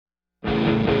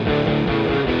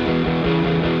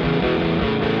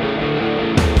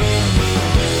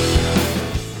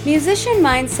Musician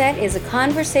Mindset is a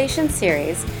conversation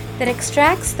series that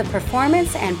extracts the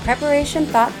performance and preparation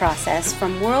thought process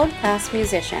from world-class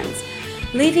musicians,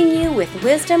 leaving you with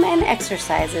wisdom and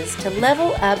exercises to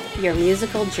level up your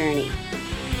musical journey.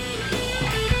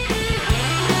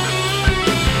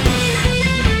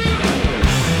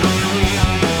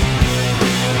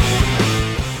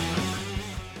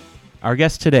 Our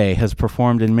guest today has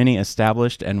performed in many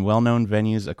established and well-known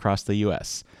venues across the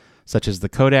U.S., such as the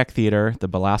Kodak Theater, the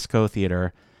Belasco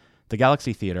Theater, the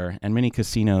Galaxy Theater, and many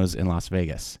casinos in Las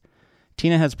Vegas.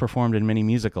 Tina has performed in many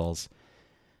musicals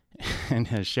and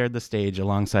has shared the stage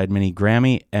alongside many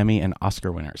Grammy, Emmy, and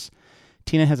Oscar winners.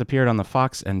 Tina has appeared on the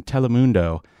Fox and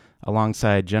Telemundo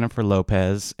alongside Jennifer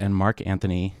Lopez and Mark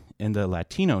Anthony in the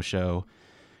Latino show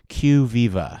Que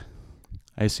Viva.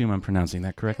 I assume I'm pronouncing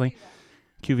that correctly.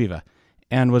 Que Viva.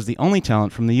 And was the only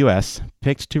talent from the U.S.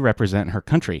 picked to represent her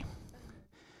country.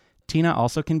 Tina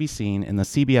also can be seen in the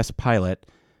CBS pilot,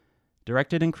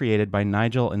 directed and created by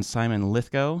Nigel and Simon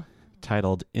Lithgow,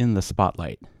 titled In the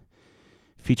Spotlight,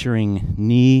 featuring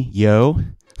Nee Yo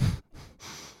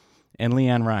and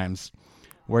Leanne Rimes,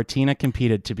 where Tina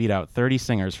competed to beat out 30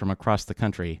 singers from across the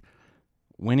country,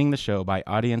 winning the show by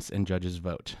audience and judges'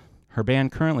 vote. Her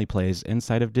band currently plays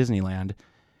inside of Disneyland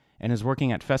and is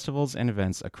working at festivals and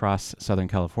events across Southern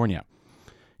California.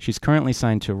 She's currently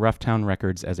signed to Roughtown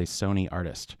Records as a Sony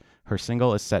artist. Her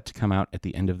single is set to come out at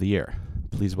the end of the year.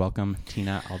 Please welcome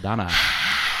Tina Aldana.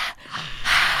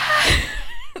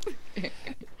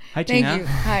 Hi, Tina. Thank you.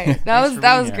 Hi.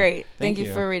 That was great. Thank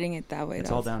you for reading it that way. It's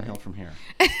all downhill from here.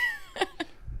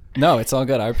 No, it's all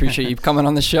good. I appreciate you coming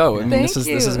on the show. I mean, this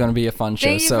is going to be a fun show.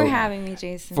 Thank you for having me,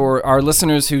 Jason. For our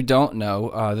listeners who don't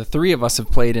know, the three of us have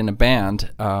played in a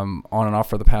band on and off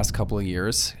for the past couple of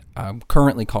years.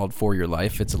 Currently called For Your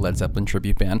Life. It's a Led Zeppelin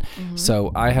tribute band. Mm-hmm.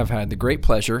 So I have had the great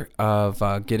pleasure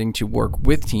of getting to work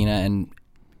with Tina, and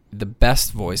the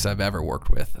best voice I've ever worked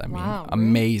with. I mean,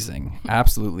 amazing.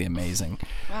 Absolutely amazing.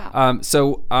 Wow.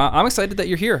 So I'm excited that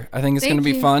you're here. I think it's going to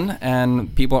be fun,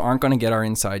 and people aren't going to get our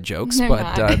inside jokes,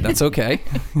 but that's okay.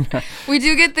 We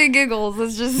do get the giggles.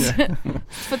 Let's just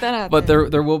put that out but there.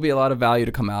 But there will be a lot of value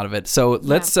to come out of it. So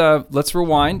let's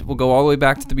rewind. We'll go all the way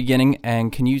back to the beginning,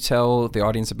 and can you tell the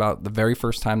audience about the very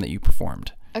first time that you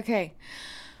performed? Okay.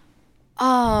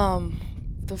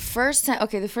 The first time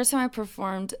I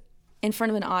performed in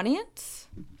front of an audience?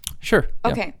 Sure.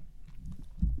 Okay. Yeah.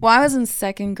 Well, I was in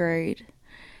second grade,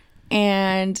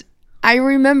 and I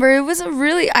remember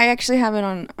I actually have it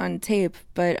on tape,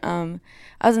 but I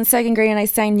was in second grade and I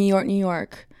sang New York, New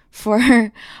York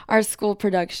for our school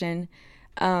production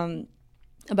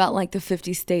about like the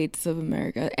 50 states of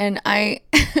America. And I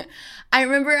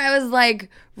remember I was like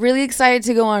really excited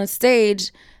to go on a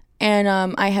stage. And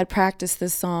I had practiced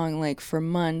this song like for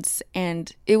months,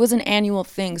 and it was an annual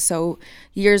thing. So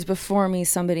years before me,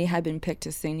 somebody had been picked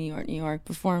to sing New York, New York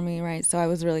before me, right? So I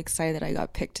was really excited that I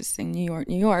got picked to sing New York,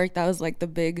 New York. That was like the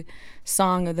big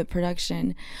song of the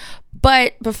production.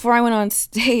 But before I went on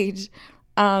stage,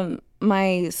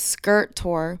 my skirt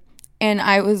tore. And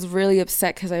I was really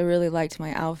upset because I really liked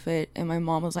my outfit. And my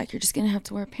mom was like, you're just going to have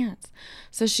to wear pants.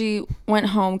 So she went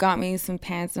home, got me some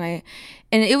pants. And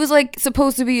it was like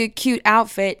supposed to be a cute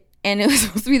outfit. And it was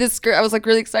supposed to be the skirt. I was like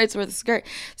really excited to wear the skirt.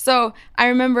 So I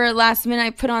remember last minute I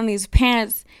put on these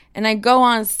pants. And I go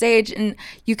on stage, and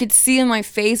you could see in my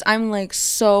face, I'm like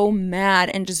so mad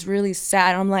and just really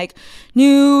sad. I'm like,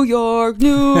 New York,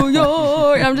 New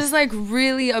York. And I'm just like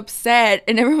really upset.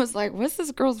 And everyone was like, what's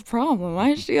this girl's problem?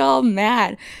 Why is she all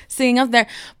mad singing up there?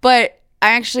 But I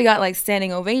actually got like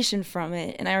standing ovation from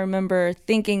it. And I remember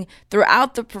thinking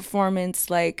throughout the performance,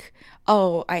 like,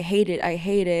 oh, I hate it.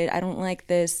 I don't like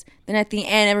this. Then at the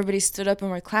end, everybody stood up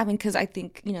and were clapping because I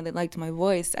think, they liked my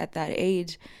voice at that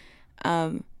age.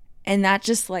 And that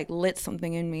just like lit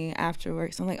something in me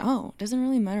afterwards. I'm like, oh, it doesn't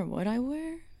really matter what I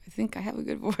wear. I think I have a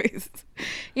good voice.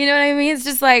 You know what I mean? It's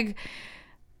just like,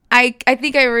 I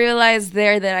think I realized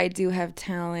there that I do have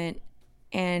talent,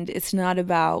 and it's not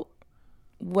about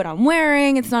what I'm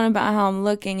wearing. It's not about how I'm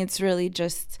looking. It's really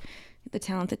just the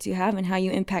talent that you have and how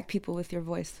you impact people with your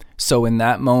voice. So in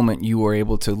that moment, you were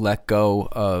able to let go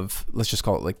of, let's just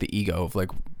call it like the ego of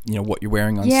like, what you're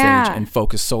wearing on stage and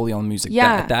focus solely on music.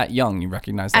 Yeah. At that young, you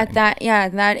recognize that.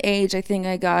 At that age, I think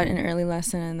I got an early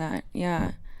lesson in that.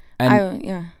 Yeah.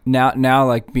 And now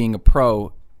like being a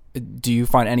pro, do you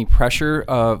find any pressure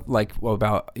of like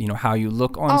about, how you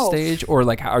look on stage, or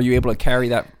like how are you able to carry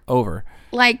that over?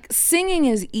 Like singing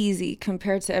is easy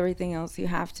compared to everything else you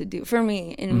have to do. For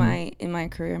me in my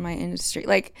career, my industry,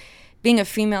 like being a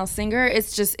female singer,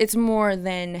 it's more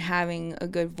than having a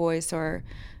good voice or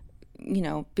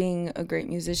being a great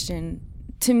musician.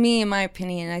 to me, in my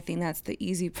opinion, I think that's the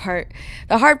easy part.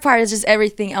 The hard part is just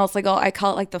everything else. Like, I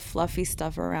call it like the fluffy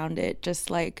stuff around it. Just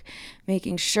like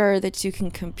making sure that you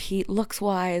can compete looks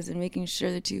wise, and making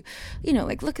sure that you know,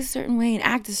 like look a certain way and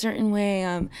act a certain way.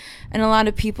 And a lot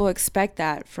of people expect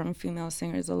that from female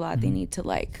singers a lot. They need to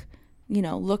like, you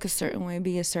know, look a certain way,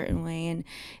 be a certain way. And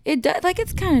it does, like,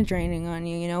 it's kind of draining on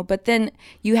you, you know, but then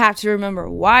you have to remember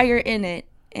why you're in it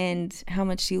and how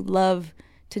much you love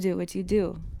to do what you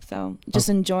do. So just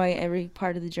enjoy every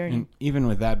part of the journey. And even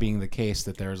with that being the case,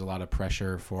 that there's a lot of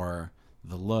pressure for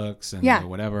the looks and the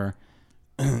whatever,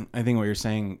 I think what you're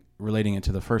saying, relating it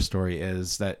to the first story,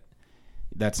 is that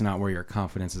that's not where your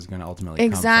confidence is going to ultimately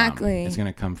come from. It's going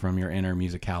to come from your inner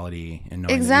musicality and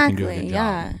knowing that you can do a good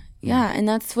job. Yeah, and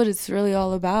that's what it's really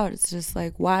all about. It's just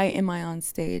like, why am I on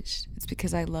stage? It's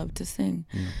because I love to sing.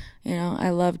 You know, I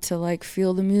love to like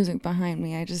feel the music behind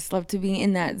me. I just love to be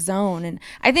in that zone. And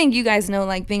I think you guys know,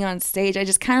 like being on stage, I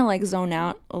just kind of like zone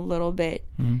out a little bit,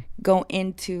 go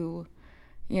into,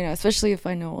 you know, especially if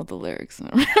I know all the lyrics.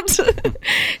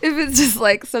 If it's just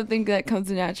like something that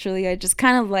comes naturally, I just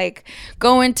kind of like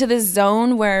go into this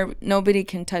zone where nobody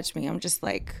can touch me. I'm just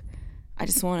like, I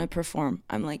just want to perform.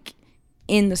 I'm like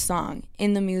in the song,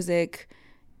 in the music,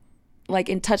 like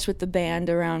in touch with the band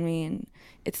around me, and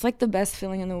it's like the best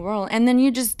feeling in the world. And then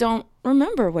you just don't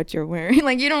remember what you're wearing.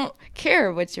 Like, you don't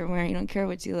care what you're wearing, you don't care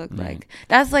what you look like.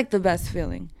 That's like the best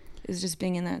feeling, is just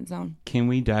being in that zone. Can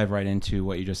we dive right into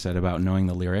what you just said about knowing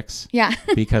the lyrics? Yeah.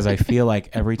 Because I feel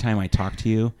like every time I talk to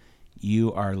you,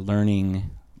 you are learning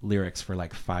lyrics for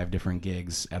like 5 different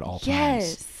gigs at all times.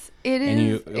 Yes. It is. And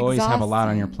you always exhausting. have a lot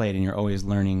on your plate, and you're always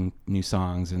learning new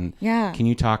songs. And can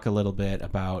you talk a little bit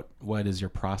about what is your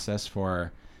process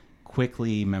for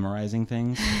quickly memorizing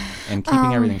things and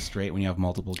keeping everything straight when you have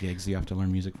multiple gigs you have to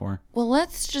learn music for? Well,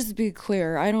 let's just be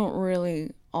clear. I don't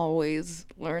really always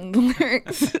learn the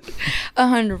lyrics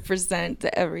 100%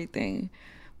 to everything.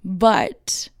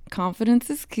 But confidence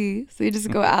is key. So you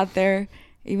just go out there.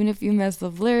 Even if you mess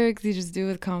up lyrics, you just do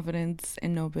it with confidence,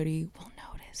 and nobody will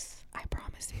notice. I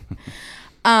promise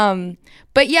you.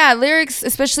 But yeah, lyrics,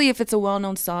 especially if it's a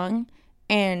well-known song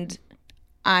and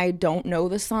I don't know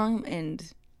the song,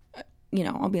 and you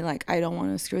know, I'll be like, I don't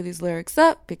want to screw these lyrics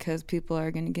up because people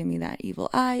are going to give me that evil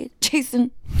eye,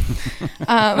 Jason.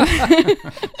 But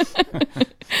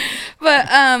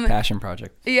passion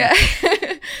project. Yeah.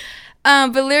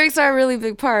 But lyrics are a really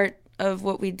big part of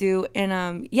what we do.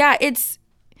 And it's,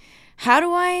 how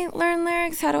do I learn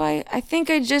lyrics? I think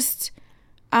I just,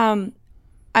 I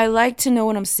like to know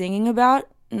what I'm singing about,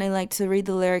 and I like to read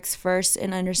the lyrics first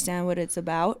and understand what it's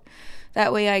about.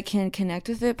 That way I can connect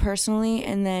with it personally,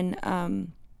 and then,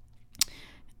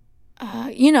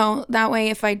 you know, that way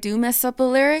if I do mess up a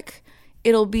lyric,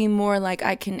 it'll be more like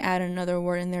I can add another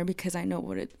word in there because I know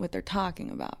what they're talking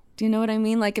about. Do you know what I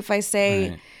mean? Like if I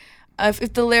say,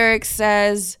 if the lyric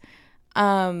says,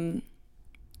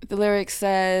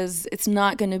 it's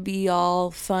not going to be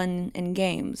all fun and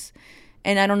games,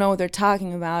 and I don't know what they're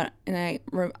talking about, and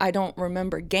I don't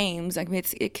remember games. I mean,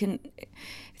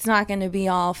 it's not going to be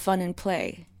all fun and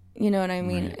play. You know what I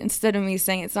mean? Right. Instead of me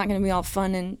saying it's not going to be all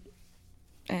fun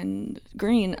and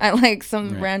green, I like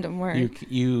some random word.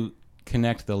 You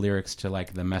connect the lyrics to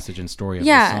like the message and story of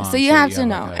the song. So you have to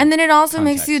know. And then it also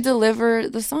context. makes you deliver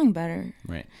the song better.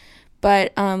 Right.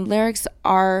 But lyrics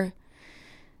are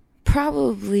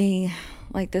probably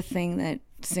like the thing that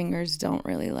singers don't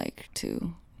really like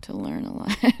to learn a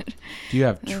lot. Do you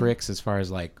have tricks as far as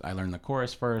like I learn the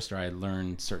chorus first, or I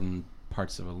learn certain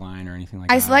parts of a line or anything like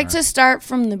that? I like to start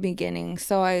from the beginning.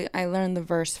 So I learn the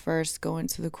verse first, go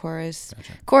into the chorus.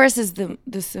 Gotcha. Chorus is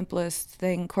the simplest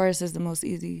thing. Chorus is the most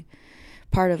easy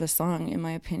part of a song, in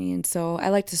my opinion. So I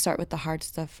like to start with the hard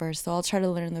stuff first. So I'll try to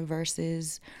learn the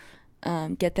verses,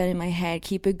 get that in my head,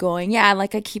 keep it going. Yeah, I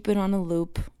keep it on a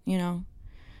loop, you know.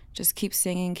 Just keep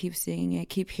singing it,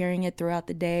 keep hearing it throughout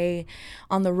the day,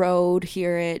 on the road,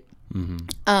 hear it.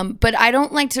 Mm-hmm. But I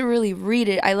don't like to really read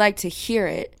it. I like to hear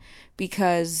it,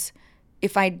 because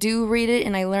if I do read it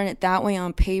and I learn it that way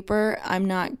on paper, I'm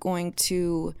not going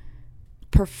to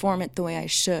perform it the way I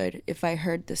should if I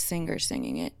heard the singer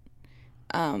singing it.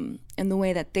 And the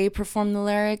way that they perform the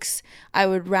lyrics, I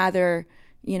would rather,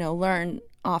 you know, learn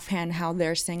offhand how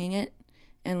they're singing it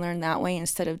and learn that way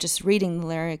instead of just reading the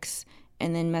lyrics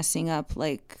and then messing up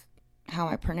like how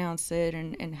I pronounce it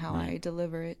and how I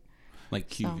deliver it. Like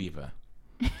Q Viva.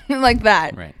 Like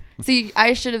that. Right. See,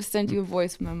 I should have sent you a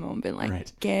voice memo and been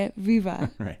like, "Que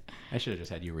viva." Right. I should have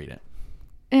just had you read it.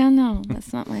 Yeah, no,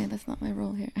 that's not my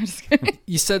role here. I'm just kidding.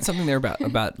 You said something there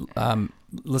about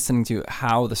listening to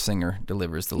how the singer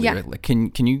delivers the lyric. Like,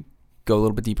 can you go a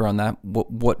little bit deeper on that.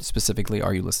 What specifically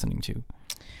are you listening to?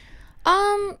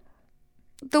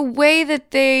 The way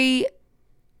that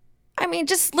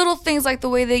just little things like the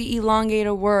way they elongate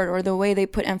a word or the way they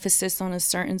put emphasis on a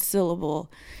certain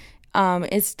syllable.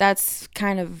 That's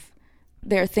kind of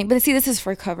their thing. But see, this is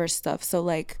for cover stuff. So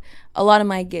like a lot of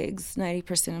my gigs,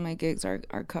 90% of my gigs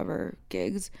are cover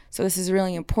gigs. So this is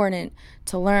really important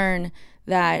to learn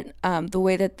that the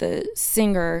way that the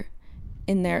singer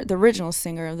the original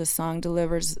singer of the song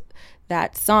delivers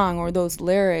that song or those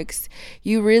lyrics,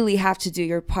 you really have to do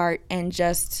your part and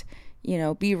just,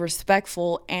 be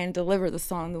respectful and deliver the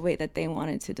song the way that they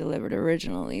wanted to deliver it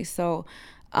originally. So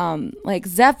like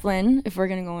Zeppelin, if we're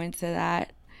going to go into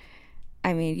that,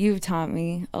 I mean, you've taught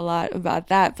me a lot about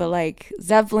that, but like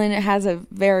Zeppelin has a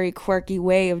very quirky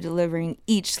way of delivering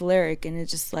each lyric, and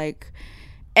it's just like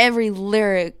every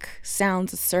lyric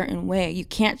sounds a certain way. You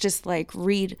can't just like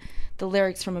read the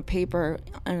lyrics from a paper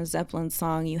on a Zeppelin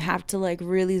song. You have to like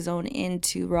really zone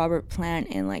into Robert Plant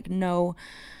and like know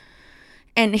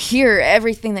and hear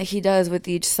everything that he does with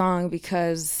each song,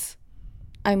 because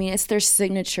I mean, it's their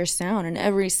signature sound, and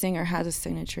every singer has a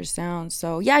signature sound.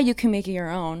 So yeah, you can make it your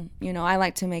own. I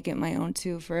like to make it my own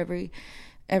too for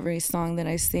every song that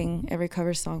I sing, every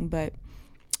cover song. But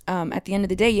at the end of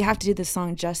the day, you have to do the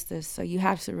song justice. So you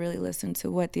have to really listen to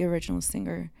what the original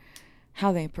singer,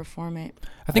 how they perform it.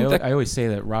 I always say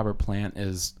that Robert Plant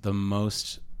is the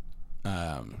most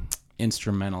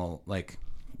instrumental, like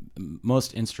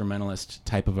most instrumentalist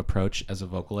type of approach as a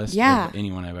vocalist of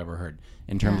anyone I've ever heard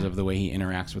in terms of the way he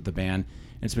interacts with the band.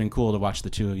 It's been cool to watch the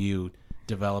two of you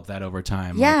develop that over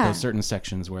time. Like those certain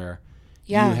sections where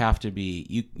you have to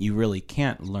be, you really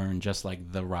can't learn just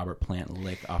like the Robert Plant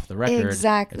lick off the record.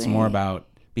 Exactly. It's more about,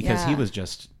 because he was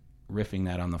just riffing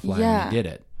that on the fly and he did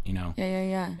it,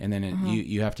 Yeah. And then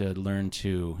you have to learn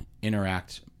to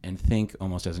interact and think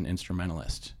almost as an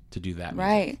instrumentalist to do that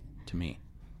music, to me.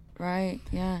 Right,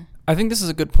 yeah. I think this is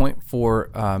a good point for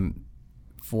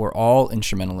all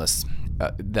instrumentalists,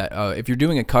 that if you're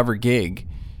doing a cover gig,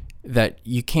 that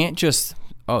you can't just,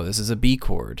 this is a B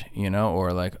chord,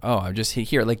 or like, I just hit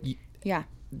here. Like,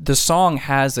 the song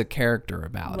has a character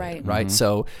about it, right? Mm-hmm.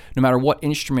 So no matter what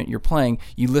instrument you're playing,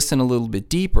 you listen a little bit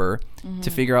deeper to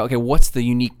figure out, okay, what's the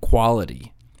unique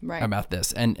quality about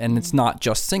this? And it's not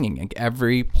just singing. Like,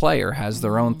 every player has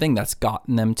their own thing that's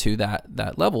gotten them to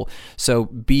that level. So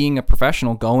being a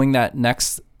professional, going that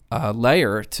next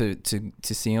layer to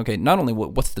seeing, okay, not only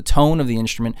what's the tone of the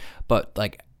instrument, but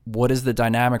like, what is the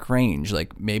dynamic range?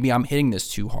 Like, maybe I'm hitting this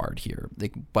too hard here,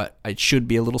 but it should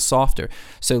be a little softer.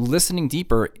 So listening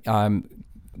deeper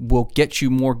will get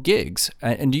you more gigs.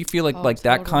 And do you feel like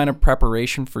that kind of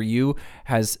preparation for you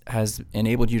has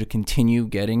enabled you to continue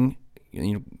getting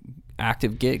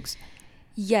active gigs?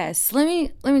 Yes. Let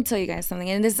me tell you guys something.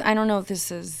 And this, I don't know if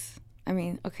this is,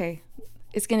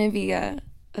 it's going to be a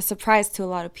surprise to a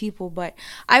lot of people, but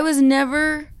I was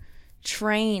never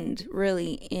trained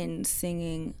really in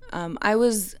singing. I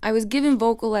was given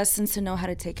vocal lessons to know how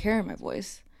to take care of my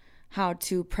voice, how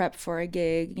to prep for a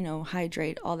gig,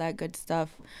 hydrate, all that good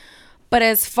stuff. But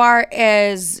as far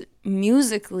as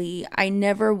musically, I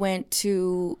never went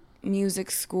to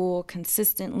music school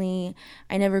consistently.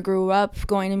 I never grew up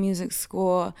going to music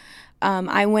school.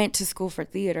 I went to school for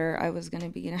theater. I was going to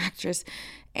be an actress.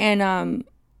 And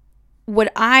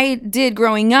what I did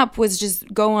growing up was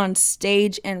just go on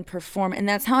stage and perform. And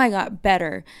that's how I got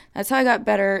better. That's how I got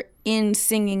better in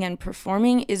singing and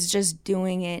performing, is just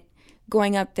doing it,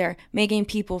 going up there, making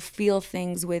people feel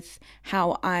things with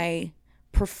how I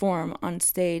perform on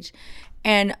stage.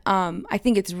 And I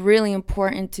think it's really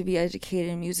important to be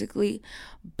educated musically,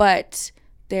 but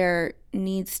there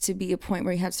needs to be a point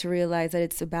where you have to realize that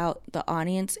it's about the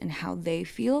audience and how they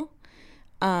feel.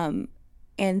 And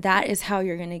that is how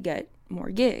you're going to get more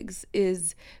gigs,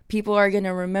 is people are going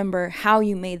to remember how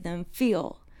you made them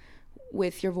feel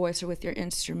with your voice or with your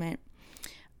instrument.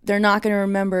 They're not going to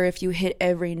remember if you hit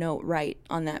every note right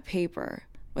on that paper.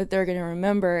 What they're going to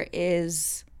remember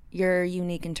is your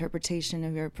unique interpretation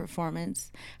of your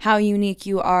performance, how unique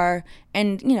you are,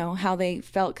 and how they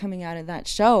felt coming out of that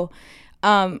show.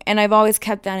 And I've always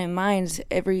kept that in mind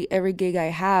every gig I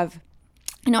have.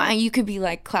 You could be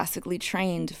like classically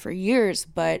trained for years,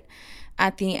 but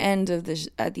at the end of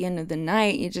the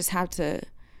night, you just have to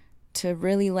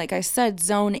really, like I said,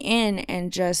 zone in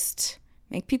and just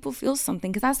make people feel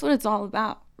something, because that's what it's all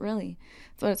about, really.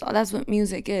 That's what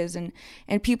music is.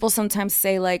 And people sometimes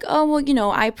say like, oh,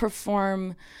 well, I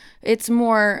perform. It's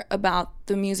more about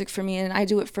the music for me, and I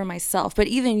do it for myself. But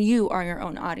even you are your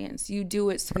own audience. You do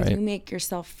it so you make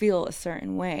yourself feel a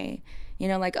certain way. You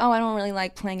know, like, oh, I don't really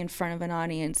like playing in front of an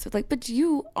audience. It's like, but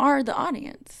you are the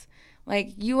audience.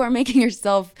 Like, you are making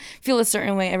yourself feel a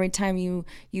certain way every time you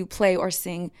play or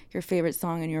sing your favorite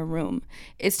song in your room.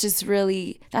 It's just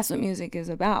really, that's what music is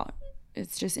about.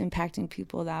 It's just impacting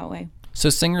people that way. So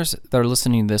singers that are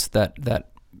listening to this that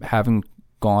haven't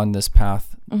gone this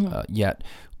path yet,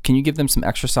 can you give them some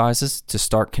exercises to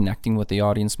start connecting with the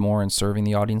audience more and serving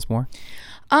the audience more?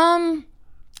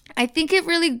 I think it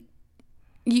really,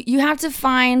 you have to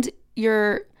find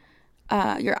your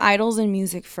idols in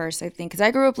music first, I think, because I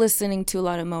grew up listening to a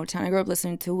lot of Motown. I grew up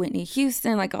listening to Whitney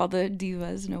Houston, like all the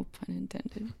divas, no pun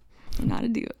intended. I'm not a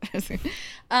diva.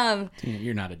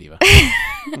 You're not a diva.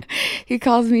 He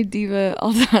calls me diva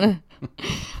all the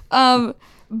time.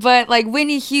 But like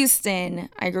Whitney Houston,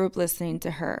 I grew up listening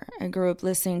to her. I grew up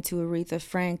listening to Aretha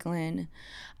Franklin.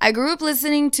 I grew up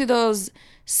listening to those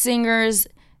singers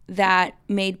that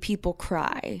made people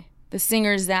cry. The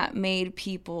singers that made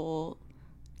people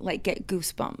like get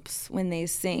goosebumps when they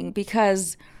sing,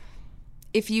 because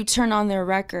if you turn on their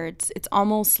records, it's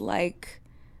almost like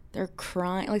they're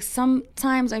crying. Like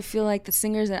sometimes I feel like the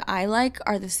singers that I like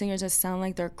are the singers that sound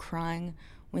like they're crying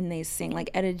when they sing, like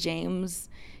Etta James,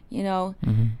 you know.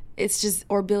 It's just,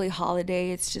 or Billie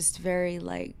Holiday. It's just very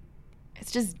like,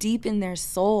 it's just deep in their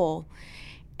soul.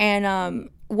 And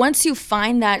once you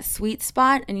find that sweet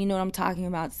spot, and you know what I'm talking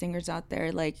about, singers out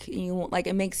there, like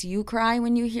it makes you cry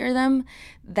when you hear them,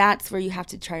 that's where you have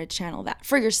to try to channel that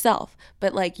for yourself.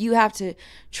 But like, you have to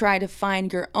try to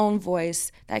find your own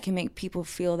voice that can make people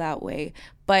feel that way.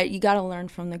 But you got to learn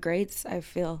from the greats, I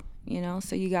feel, you know.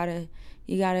 So you gotta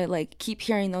like keep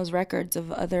hearing those records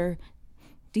of other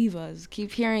divas,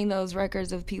 keep hearing those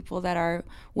records of people that are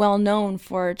well known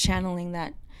for channeling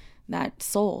that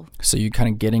soul. So you're kind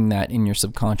of getting that in your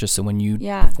subconscious, so when you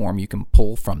perform, you can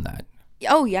pull from that.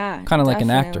 Oh yeah, kind of like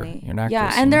definitely. an actor. You're an actress.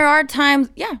 Yeah, and there are times,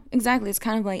 yeah, exactly. It's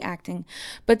kind of like acting,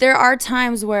 but there are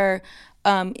times where,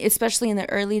 especially in the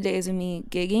early days of me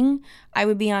gigging, I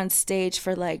would be on stage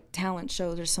for like talent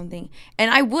shows or something,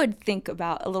 and I would think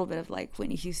about a little bit of like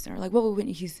Whitney Houston, or like what would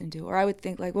Whitney Houston do, or I would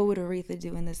think like what would Aretha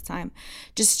do in this time.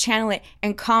 Just channel it,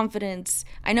 and confidence.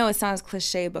 I know it sounds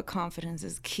cliche, but confidence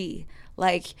is key.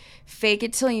 Like, fake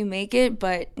it till you make it,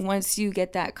 but once you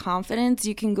get that confidence,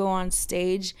 you can go on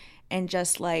stage and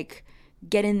just like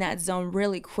get in that zone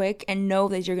really quick and know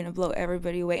that you're gonna blow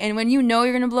everybody away. And when you know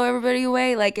you're gonna blow everybody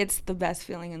away, like, it's the best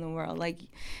feeling in the world. Like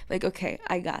okay,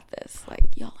 I got this. Like,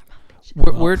 y'all are my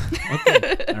bitches. Word.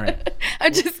 Okay. All right.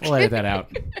 I'm just kidding. We'll edit that out.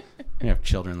 We have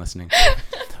children listening.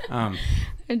 I'm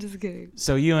just kidding.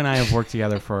 So you and I have worked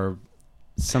together for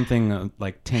something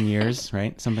like 10 years,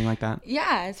 right? Something like that?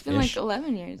 Yeah, it's been Ish. like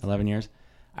 11 years. 11 years.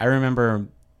 I remember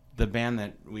the band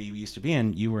that we used to be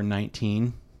in, you were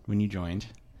 19 when you joined.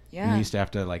 Yeah. And we used to have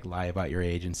to like lie about your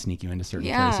age and sneak you into certain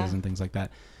places and things like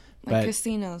that. Like but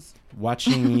casinos.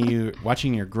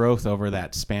 watching your growth over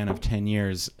that span of 10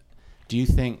 years, do you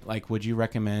think, like, would you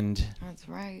recommend That's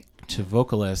right. to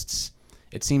vocalists,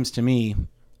 it seems to me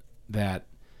that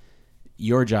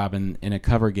your job in a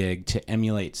cover gig to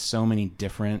emulate so many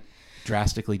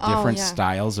drastically different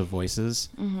styles of voices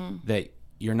that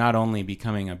you're not only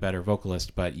becoming a better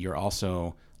vocalist, but you're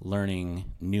also learning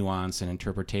nuance and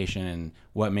interpretation and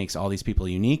what makes all these people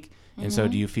unique. And so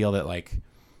do you feel that like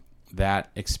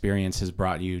that experience has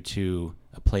brought you to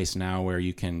a place now where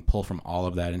you can pull from all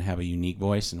of that and have a unique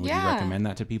voice? And would you recommend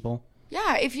that to people?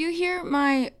 Yeah, if you hear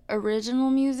my original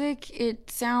music,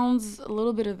 it sounds a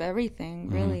little bit of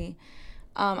everything, really.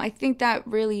 I think that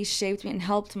really shaped me and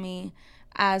helped me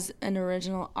as an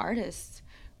original artist,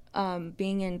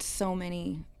 being in so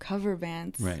many cover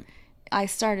bands. Right. I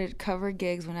started cover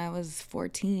gigs when I was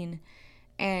 14,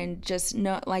 and just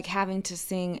having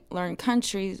to learn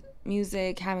country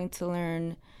music, having to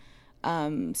learn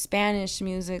Spanish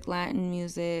music, Latin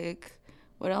music,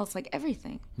 what else? Like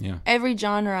everything. Yeah. Every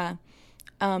genre.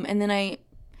 And then I,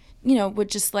 would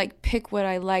just like pick what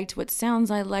I liked, what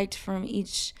sounds I liked from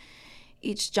each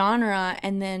genre,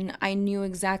 and then I knew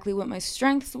exactly what my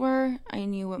strengths were. I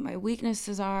knew what my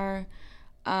weaknesses are.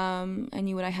 I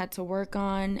knew what I had to work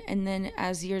on. And then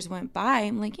as years went by,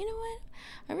 I'm like, you know what?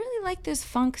 I really like this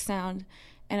funk sound,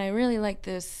 and I really like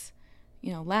this,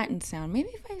 Latin sound. Maybe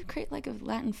if I create like a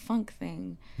Latin funk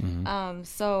thing.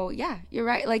 So yeah, you're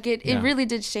right. Like it really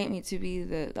did shape me to be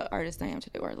the artist I am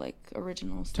today, or like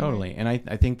original story. Totally. And I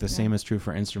think the same is true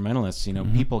for instrumentalists.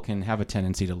 People can have a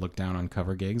tendency to look down on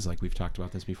cover gigs, like we've talked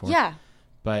about this before. Yeah.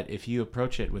 But if you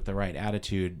approach it with the right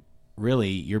attitude, really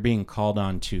you're being called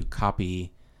on to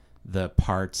copy the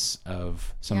parts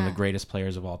of some of the greatest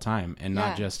players of all time, and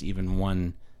not just even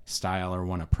one style or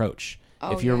one approach.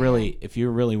 Oh, if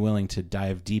you're really willing to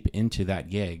dive deep into that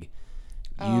gig,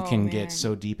 you can get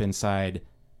so deep inside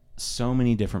so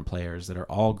many different players that are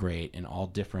all great and all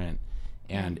different.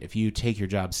 And if you take your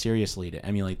job seriously to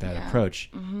emulate that approach,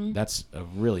 that's a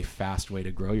really fast way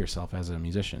to grow yourself as a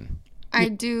musician. I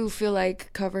do feel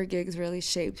like cover gigs really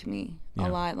shaped me a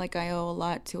lot. Like I owe a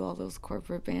lot to all those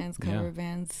corporate bands, cover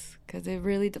bands, because it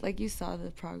really, like you saw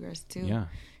the progress too. Yeah.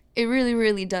 It really,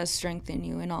 really does strengthen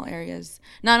you in all areas,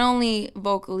 not only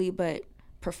vocally but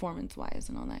performance-wise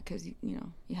and all that. Because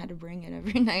you had to bring it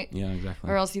every night. Yeah, exactly.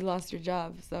 Or else you lost your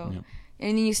job. So,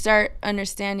 and then you start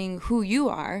understanding who you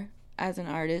are as an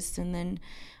artist, and then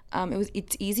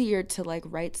it's easier to like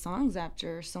write songs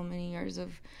after so many years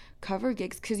of cover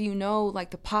gigs because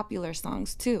like the popular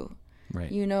songs too.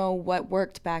 Right. You know what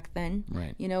worked back then.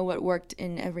 Right. You know what worked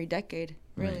in every decade,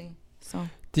 really. Right. So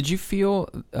did you feel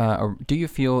or do you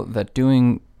feel that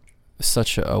doing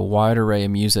such a wide array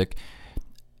of music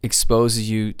exposes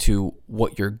you to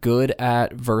what you're good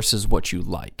at versus what you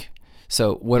like?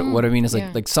 So what I mean is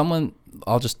like someone,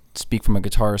 I'll just speak from a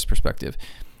guitarist perspective.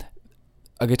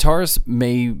 A guitarist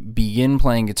may begin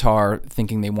playing guitar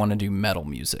thinking they want to do metal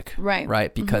music.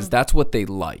 Right? Because that's what they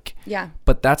like. Yeah.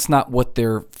 But that's not what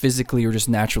they're physically or just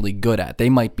naturally good at.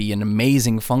 They might be an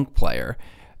amazing funk player,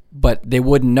 but they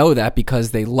wouldn't know that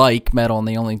because they like metal and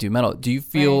they only do metal. Do you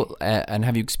feel, and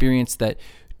have you experienced that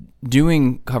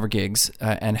doing cover gigs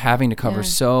and having to cover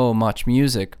so much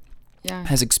music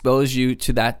has exposed you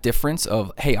to that difference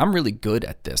of, hey, I'm really good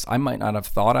at this. I might not have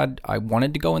thought I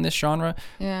wanted to go in this genre,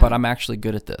 but I'm actually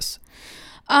good at this.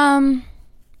 I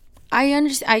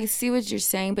see what you're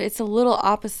saying, but it's a little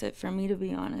opposite for me, to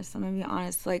be honest. I'm gonna be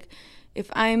honest. Like, if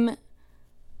I'm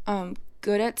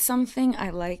good at something,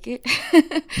 I like it.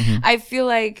 I feel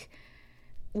like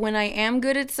when I am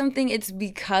good at something, it's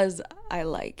because I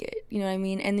like it. You know what I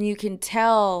mean? And then you can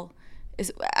tell.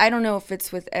 I don't know if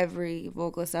it's with every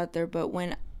vocalist out there, but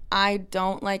when I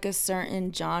don't like a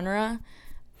certain genre,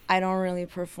 I don't really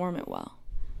perform it well.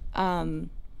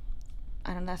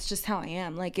 That's just how I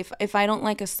am. Like if I don't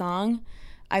like a song,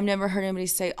 I've never heard anybody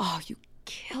say, "Oh, you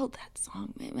killed that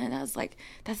song, man.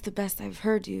 That's the best I've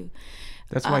heard you."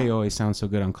 That's why you always sound so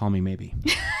good on Call Me Maybe.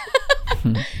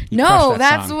 No,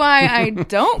 that's why I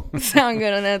don't sound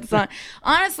good on that song.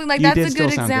 Honestly, like that's a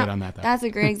good example. That's a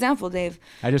great example, Dave.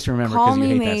 I just remember because you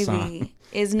hate that song. Call Me Maybe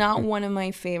is not one of my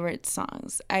favorite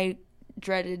songs. I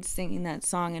dreaded singing that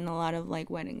song in a lot of like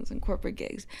weddings and corporate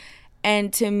gigs.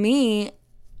 And to me,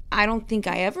 I don't think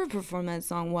I ever performed that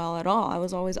song well at all. I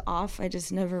was always off. I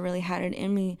just never really had it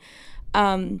in me.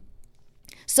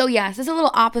 So yes, it's a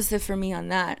little opposite for me on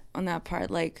that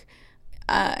part. Like,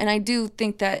 and I do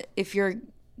think that if you're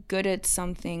good at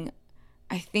something,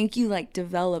 I think you like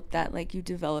develop that, like you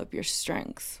develop your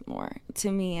strengths more.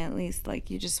 To me, at least, like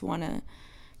you just want to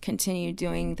continue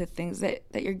doing the things that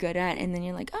you're good at, and then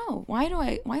you're like, oh, why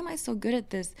am I so good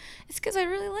at this? It's because I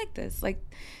really like this. Like,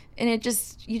 and you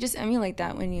just emulate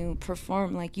that when you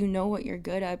perform. Like, you know what you're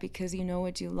good at because you know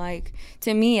what you like.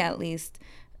 To me, at least.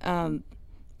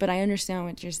 But I understand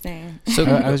what you're saying. So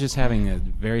I was just having a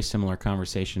very similar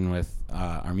conversation with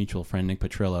our mutual friend Nick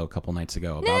Petrillo a couple nights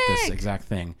ago about this exact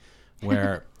thing,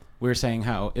 where we were saying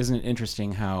how, isn't it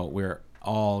interesting how we're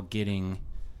all getting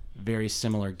very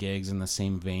similar gigs in the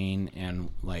same vein, and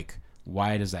like,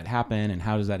 why does that happen and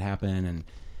how does that happen? And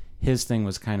his thing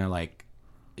was kind of like,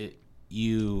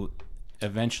 you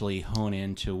eventually hone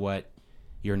into what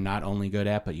you're not only good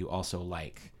at, but you also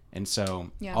like. And so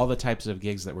all the types of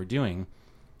gigs that we're doing,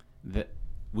 that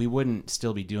we wouldn't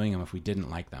still be doing them if we didn't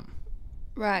like them.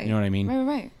 Right. You know what I mean?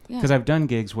 Right. Yeah. Because I've done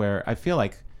gigs where I feel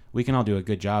like we can all do a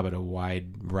good job at a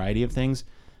wide variety of things,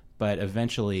 but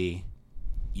eventually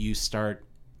you start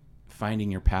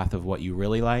finding your path of what you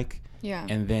really like. Yeah.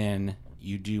 And then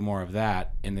you do more of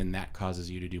that, and then that causes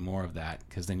you to do more of that,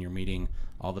 because then you're meeting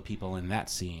all the people in that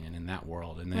scene and in that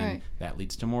world, and then that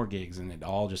leads to more gigs, and it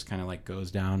all just kind of like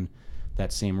goes down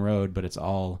that same road, but it's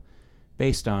all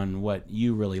based on what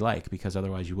you really like, because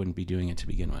otherwise you wouldn't be doing it to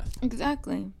begin with.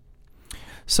 Exactly.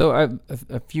 So I have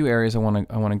a few areas I want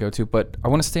to go to, but I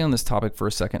want to stay on this topic for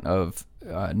a second of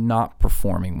not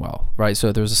performing well, right?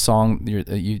 So there's a song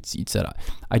you said,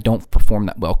 I don't perform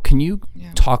that well. Can you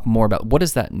talk more about what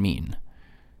does that mean?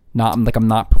 I'm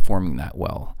not performing that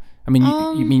well. I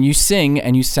mean, you sing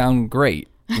and you sound great,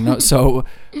 you know. So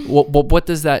what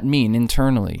does that mean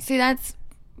internally? See,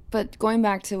 but going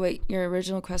back to what your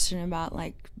original question about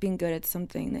like being good at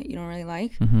something that you don't really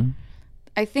like,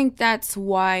 I think that's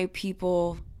why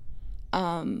people,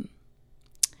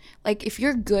 like if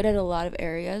you're good at a lot of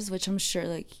areas, which I'm sure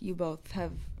like you both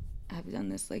have have done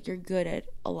this. Like, you're good at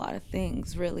a lot of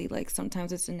things, really. Like,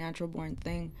 sometimes it's a natural born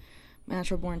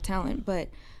talent. But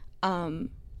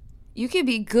you could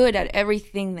be good at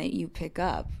everything that you pick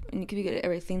up, and you could be good at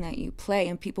everything that you play,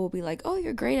 and people will be like, oh,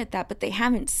 you're great at that, but they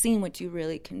haven't seen what you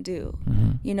really can do.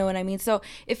 You know what I mean? So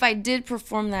if I did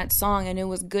perform that song and it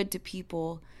was good to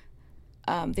people,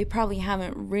 they probably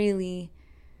haven't really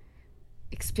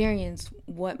experienced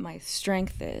what my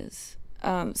strength is.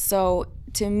 So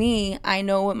to me, I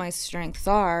know what my strengths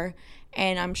are,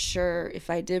 and I'm sure if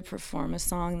I did perform a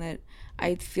song that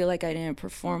I feel like I didn't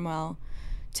perform well,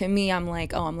 to me, I'm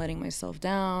like, oh, I'm letting myself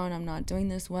down. I'm not doing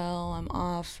this well. I'm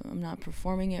off. I'm not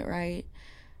performing it right.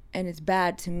 And it's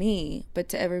bad to me, but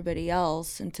to everybody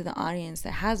else and to the audience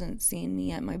that hasn't seen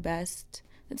me at my best,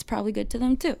 it's probably good to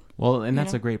them too. Well, and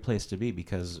that's a great place to be,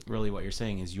 because really what you're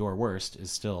saying is your worst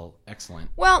is still excellent.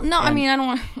 Well, no, And I mean, I don't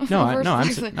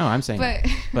want I'm saying but,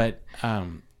 but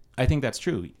I think that's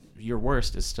true. Your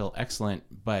worst is still excellent,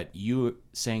 but you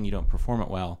saying you don't perform it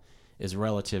well is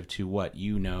relative to what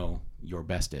you know your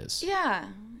best is. Yeah.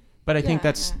 But I think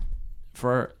that's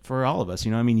for all of us,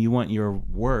 you know, I mean, you want your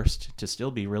worst to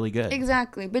still be really good.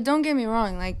 Exactly. But don't get me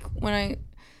wrong, like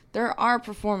there are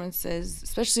performances,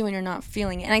 especially when you're not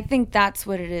feeling it. And I think that's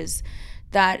what it is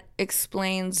that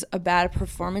explains a bad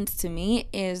performance to me,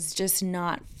 is just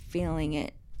not feeling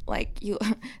it. Like,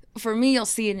 for me, you'll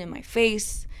see it in my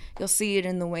face. You'll see it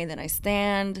in the way that I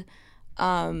stand.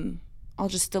 I'll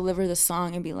just deliver the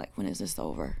song and be like, when is this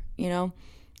over? You know?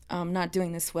 I'm not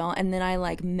doing this well. And then I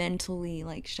like mentally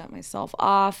like shut myself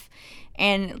off.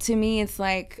 And to me, it's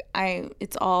like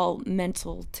it's all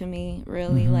mental to me,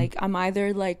 really. Like, I'm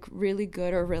either like really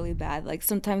good or really bad. Like,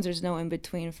 sometimes there's no in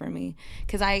between for me.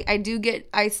 Cause I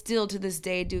still to this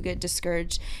day do get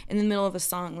discouraged in the middle of a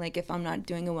song. Like, if I'm not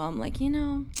doing it well, I'm like, you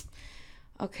know,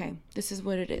 okay, this is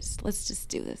what it is. Let's just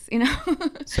do this, you know?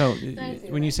 So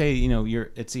when you say, you know,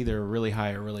 it's either really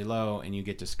high or really low and you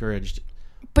get discouraged,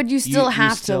 but you still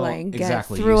have to like get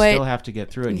through it. You still have to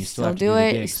get through it. And you still have to do it.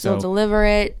 the gig. You still deliver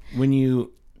it.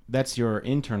 That's your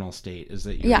internal state, is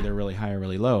that you're either really high or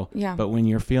really low. Yeah. But when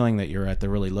you're feeling that you're at the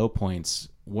really low points,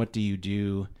 what do you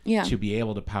do to be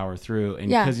able to power through? And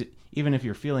because even if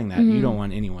you're feeling that, you don't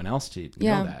want anyone else to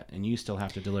know that, and you still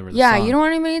have to deliver the song. You don't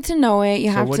want anybody to know it. You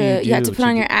have to put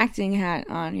on your acting hat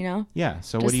on, you know? Yeah.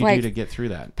 So what do you do to get through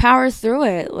that? Power through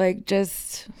it. Like,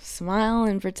 just smile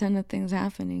and pretend that thing's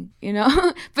happening, you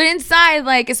know? But inside,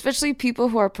 like, especially people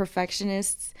who are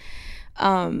perfectionists,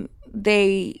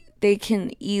 they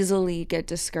can easily get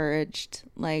discouraged.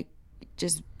 Like,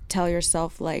 just tell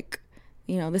yourself, like,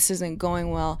 you know, this isn't going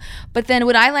well. But then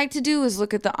what I like to do is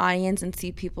look at the audience and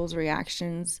see people's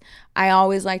reactions. I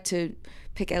always like to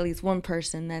pick at least one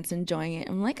person that's enjoying it.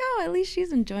 I'm like, oh, at least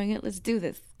she's enjoying it. Let's do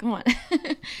this. Come on.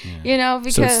 You know,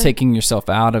 because so it's taking yourself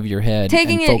out of your head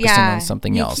and focusing on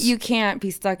something else. You can't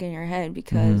be stuck in your head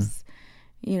because,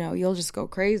 you know, you'll just go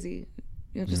crazy.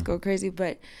 You'll just go crazy.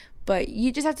 But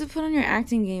you just have to put on your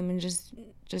acting game and just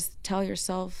tell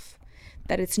yourself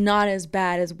that it's not as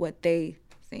bad as what they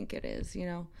think it is, you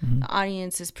know. The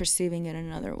audience is perceiving it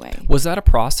another way. Was that a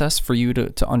process for you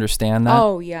to understand that?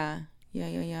 Oh yeah.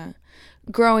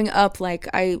 Growing up, like,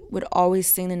 I would always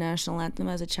sing the national anthem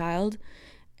as a child,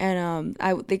 and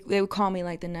they would call me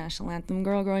like the national anthem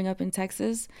girl growing up in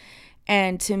Texas,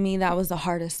 and to me that was the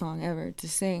hardest song ever to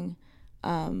sing.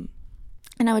 And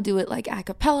I would do it like a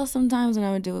cappella sometimes, and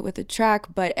I would do it with a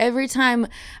track, but every time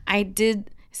I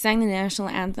sang the national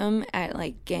anthem at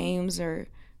like games or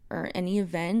any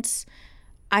events,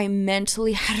 I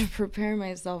mentally had to prepare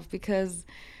myself, because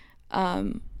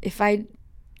if I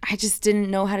just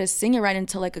didn't know how to sing it right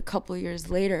until like a couple of years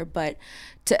later. But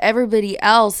to everybody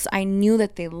else, I knew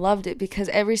that they loved it, because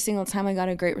every single time I got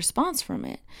a great response from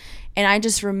it. And I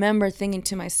just remember thinking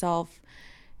to myself,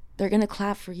 they're going to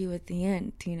clap for you at the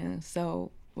end, Tina.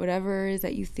 So whatever it is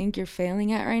that you think you're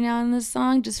failing at right now in this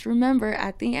song, just remember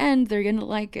at the end, they're going to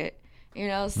like it. You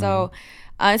know, so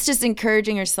it's just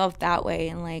encouraging yourself that way,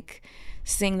 and like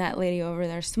seeing that lady over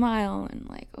there smile and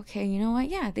like, okay, you know what?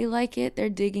 Yeah, they like it. They're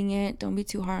digging it. Don't be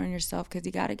too hard on yourself, because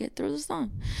you got to get through the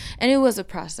song. And it was a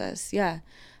process. Yeah.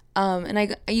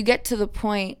 And you get to the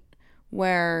point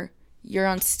where you're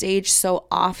on stage so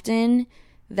often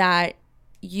that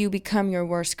you become your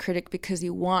worst critic, because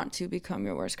you want to become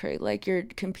your worst critic. Like, you're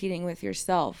competing with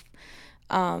yourself.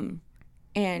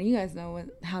 And you guys know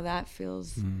how that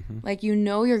feels. Like, you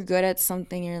know you're good at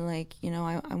something. You're like, you know,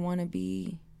 I want to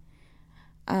be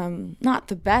not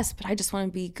the best, but I just want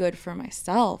to be good for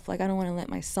myself. Like, I don't want to let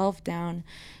myself down.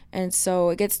 And so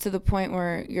it gets to the point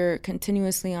where you're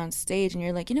continuously on stage and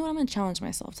you're like, you know what, I'm going to challenge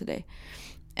myself today.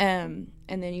 And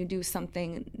then you do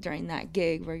something during that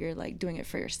gig where you're like doing it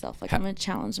for yourself. Like I'm going to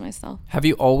challenge myself. Have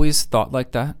you always thought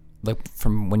like that? Like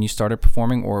from when you started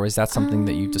performing, or is that something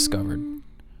that you've discovered?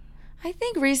 I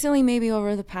think recently, maybe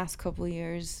over the past couple of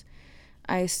years,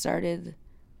 I started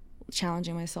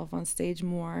challenging myself on stage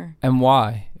more. And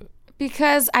why?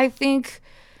 Because I think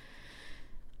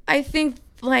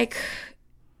like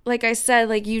I said,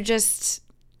 like you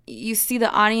see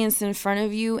the audience in front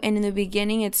of you, and in the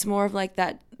beginning it's more of like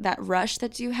that rush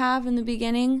that you have in the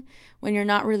beginning when you're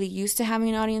not really used to having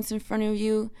an audience in front of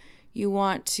you. You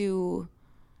want to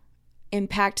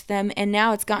impact them, and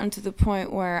now it's gotten to the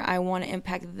point where I want to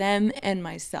impact them and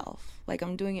myself. Like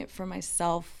I'm doing it for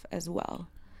myself as well.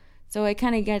 So it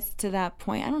kind of gets to that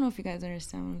point. I don't know if you guys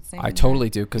understand what I'm saying. I totally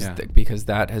do, because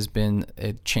that has been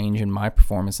a change in my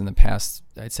performance in the past,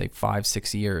 I'd say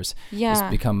 5-6 years. Yeah. It's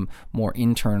become more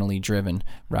internally driven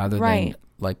rather than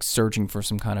like searching for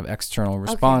some kind of external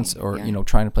response or,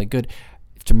 trying to play good.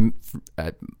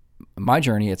 My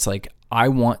journey, it's like I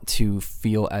want to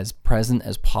feel as present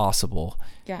as possible.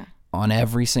 Yeah. On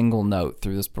every single note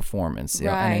through this performance,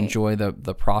 and enjoy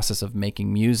the process of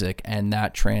making music, and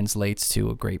that translates to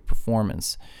a great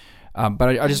performance.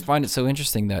 But I just find it so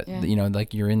interesting that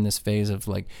like you're in this phase of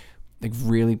like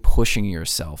really pushing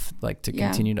yourself, like to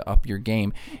continue to up your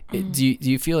game. Do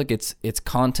you feel like it's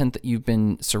content that you've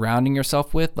been surrounding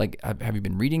yourself with? Like have you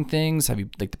been reading things? Have you,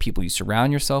 like, the people you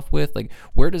surround yourself with? Like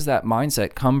where does that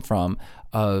mindset come from?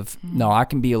 Of no, I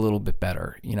can be a little bit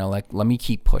better, like let me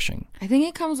keep pushing. I think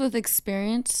it comes with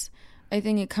experience. I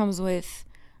think it comes with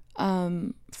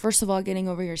first of all getting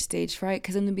over your stage fright,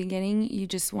 because in the beginning you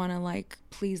just want to like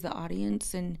please the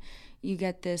audience, and you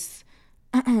get this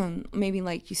maybe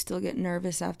like you still get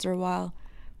nervous after a while,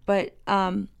 but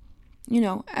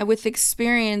with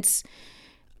experience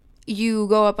you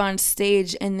go up on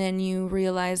stage and then you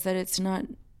realize that it's not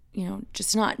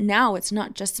it's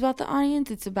not just about the audience.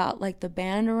 It's about like the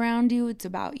band around you. It's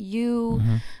about you.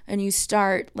 And you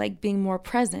start like being more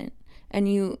present, and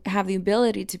you have the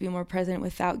ability to be more present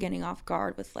without getting off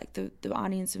guard with like the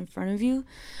audience in front of you.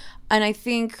 And I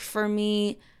think for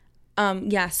me,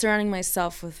 surrounding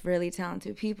myself with really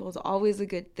talented people is always a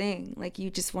good thing. Like you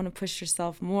just want to push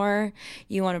yourself more.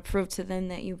 You want to prove to them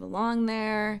that you belong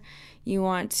there. You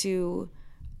want to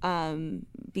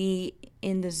be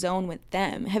in the zone with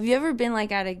them. Have you ever been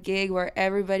like at a gig where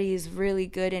everybody is really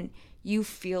good and you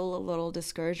feel a little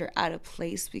discouraged or out of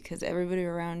place because everybody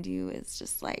around you is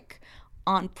just like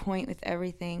on point with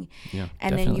everything?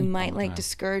 And then you might like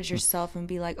discourage yourself and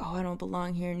be like, oh, I don't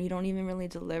belong here, and you don't even really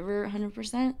deliver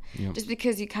 100% just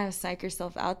because you kind of psych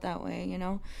yourself out that way,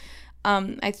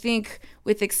 I think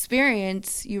with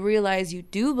experience you realize you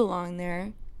do belong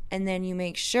there, and then you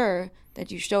make sure that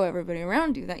you show everybody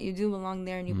around you that you do belong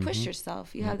there, and you push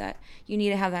yourself. You have that. You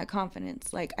need to have that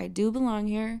confidence. Like, I do belong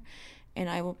here, and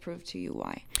I will prove to you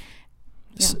why.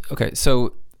 Okay,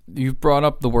 so you've brought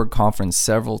up the word confidence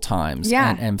several times,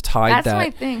 and tied that's that.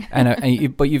 My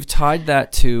thing. But you've tied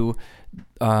that to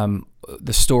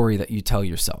the story that you tell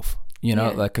yourself.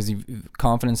 Like because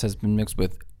confidence has been mixed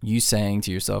with you saying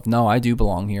to yourself, no, I do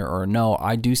belong here, or no,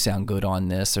 I do sound good on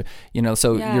this, or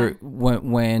so you're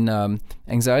when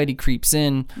anxiety creeps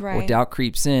in or doubt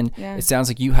creeps in, it sounds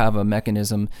like you have a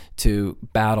mechanism to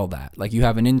battle that. Like you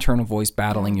have an internal voice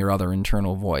battling your other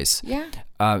internal voice.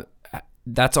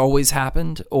 That's always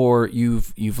happened, or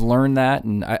you've learned that,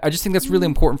 and I just think that's really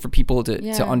important for people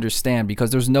to understand,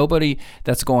 because there's nobody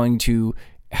that's going to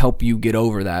help you get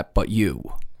over that but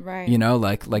you. Right.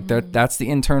 That's the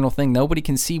internal thing. Nobody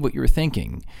can see what you're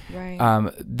thinking.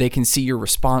 Right. They can see your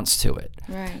response to it.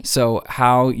 Right. So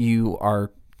how you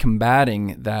are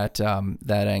combating that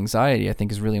anxiety, I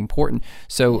think, is really important.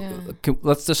 So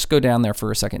let's just go down there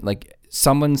for a second. Like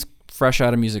someone's fresh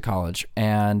out of music college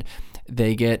and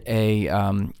they get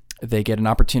an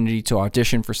opportunity to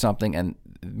audition for something, and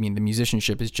I mean the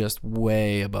musicianship is just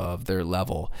way above their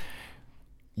level.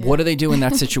 What do they do in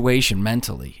that situation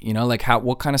mentally?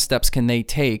 What kind of steps can they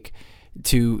take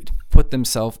to put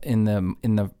themselves in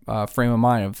the frame of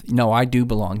mind of, no, I do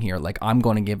belong here. Like I'm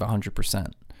going to give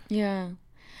 100%. Yeah.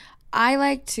 I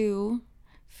like to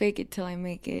fake it till I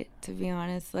make it, to be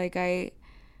honest. Like I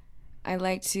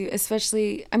like to,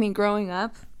 especially, growing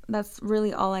up, that's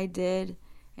really all I did.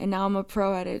 And now I'm a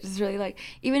pro at it. It's really like,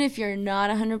 even if you're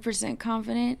not 100%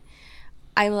 confident,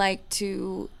 I like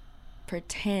to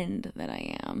pretend that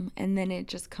I am, and then it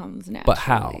just comes naturally. But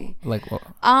how? Like what?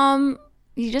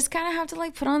 You just kind of have to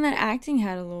like put on that acting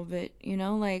hat a little bit,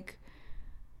 like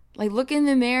look in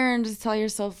the mirror and just tell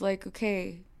yourself like,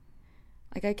 okay,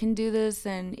 like I can do this,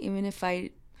 and even if I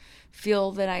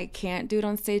feel that I can't do it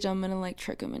on stage, I'm gonna like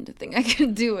trick them into thinking I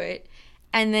can do it,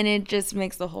 and then it just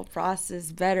makes the whole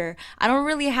process better. I don't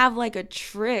really have like a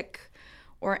trick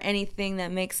or anything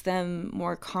that makes them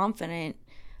more confident,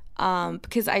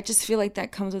 because I just feel like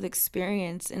that comes with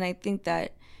experience, and I think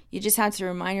that you just have to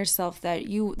remind yourself that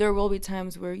there will be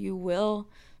times where you will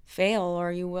fail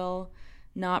or you will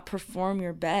not perform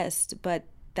your best, but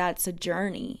that's a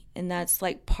journey, and that's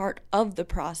like part of the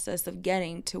process of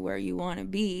getting to where you want to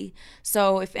be.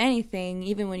 So if anything,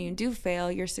 even when you do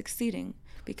fail, you're succeeding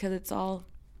because it's all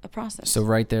a process. So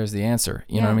right there's the answer.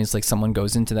 You know what I mean? It's like someone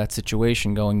goes into that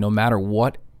situation going, no matter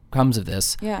what comes of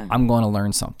this, I'm going to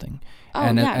learn something.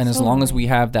 And as long as we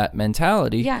have that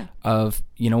mentality of,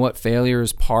 you know what, failure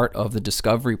is part of the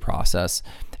discovery process,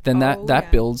 then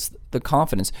that builds the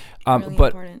confidence. Really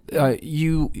but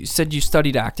you said you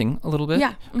studied acting a little bit.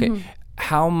 Yeah. Okay. Mm-hmm.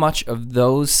 How much of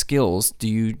those skills do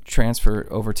you transfer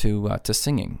over to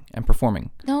singing and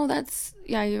performing? No,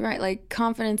 you're right. Like,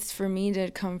 confidence for me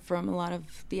did come from a lot of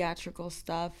theatrical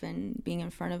stuff and being in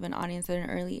front of an audience at an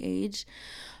early age.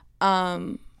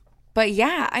 But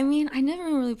yeah, I mean, I never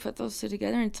really put those two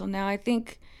together until now. I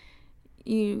think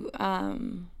you,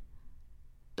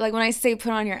 like when I say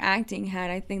put on your acting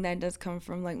hat, I think that does come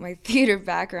from like my theater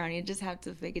background. You just have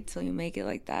to fake it till you make it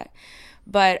like that.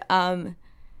 But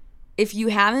if you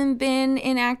haven't been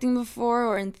in acting before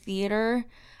or in theater,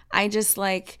 I just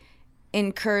like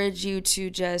encourage you to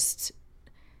just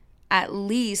at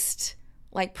least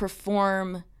like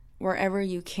perform wherever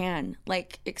you can.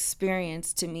 Like,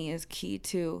 experience to me is key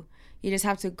too. You just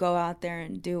have to go out there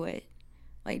and do it.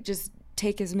 Like, just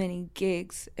take as many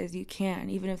gigs as you can,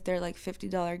 even if they're like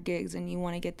 $50 gigs and you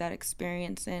want to get that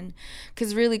experience in.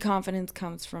 Because really, confidence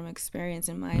comes from experience,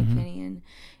 in my opinion.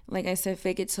 Like I said,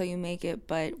 fake it till you make it.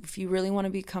 But if you really want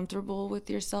to be comfortable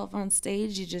with yourself on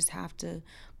stage, you just have to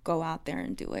go out there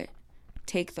and do it.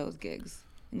 Take those gigs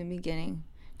in the beginning.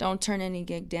 Don't turn any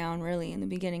gig down, really, in the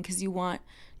beginning, because you want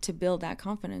to build that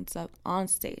confidence up on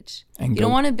stage. And you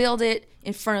don't want to build it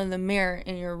in front of the mirror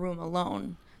in your room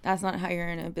alone. That's not how you're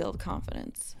going to build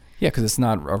confidence. Yeah, because it's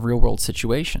not a real world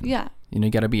situation. Yeah. You know,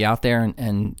 you got to be out there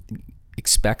and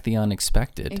expect the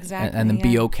unexpected. Exactly. And then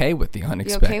be okay with the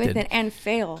unexpected. Be okay with it and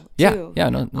fail, too. Yeah,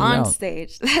 no on doubt.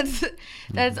 Stage.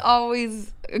 That's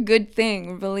always a good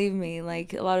thing, believe me.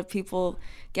 Like, a lot of people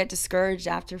get discouraged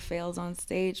after fails on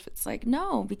stage. But it's like,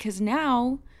 no, because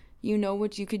now you know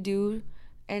what you could do,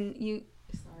 and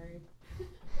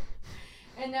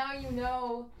and now you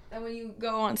know that when you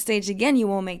go on stage again, you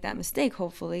won't make that mistake,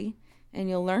 hopefully, and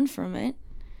you'll learn from it,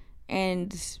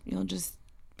 and you'll just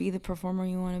be the performer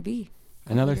you want to be.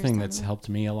 Another thing that's helped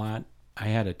me a lot, I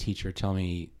had a teacher tell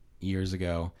me years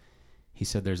ago, he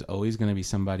said there's always going to be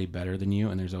somebody better than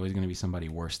you, and there's always going to be somebody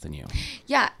worse than you.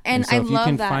 Yeah, and so I if love you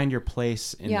can that. find your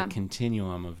place in the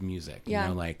continuum of music, you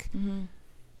know, like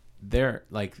they're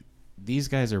like, these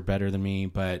guys are better than me,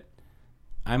 but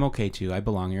I'm okay too. I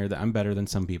belong here. I'm better than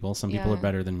some people. Some people are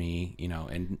better than me, you know,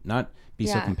 and not be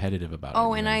so competitive about it.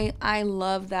 Oh, and I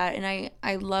love that. And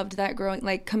I loved that growing,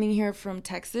 like coming here from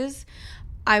Texas,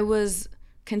 I was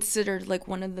considered like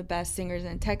one of the best singers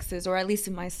in Texas, or at least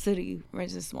in my city, right?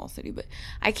 It's a small city, but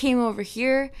I came over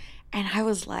here and I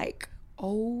was like,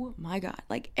 oh my God,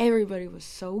 like everybody was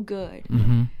so good.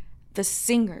 Mm-hmm. The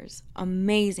singers,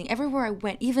 amazing. Everywhere I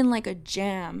went, even like a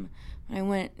jam, when I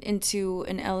went into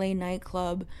an LA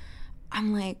nightclub,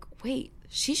 I'm like, wait,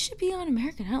 she should be on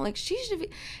American Idol. Like, she should be,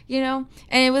 you know?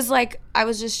 And it was like, I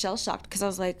was just shell-shocked because I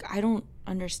was like, I don't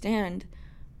understand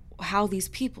how these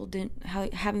people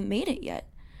haven't made it yet.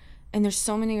 And there's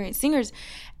so many great singers.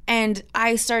 And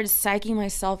I started psyching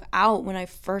myself out when I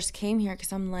first came here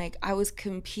because I'm like, I was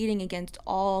competing against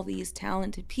all these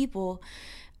talented people.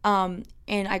 And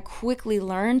I quickly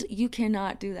learned you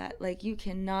cannot do that. Like, you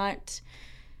cannot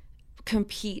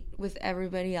compete with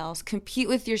everybody else. Compete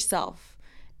with yourself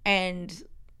and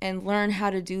learn how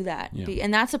to do that. Yeah.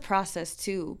 And that's a process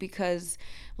too, because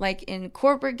like in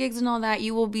corporate gigs and all that,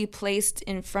 you will be placed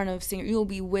in front of singers. You will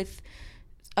be with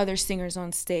other singers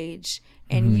on stage,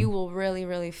 and you will really,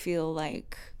 really feel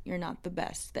like you're not the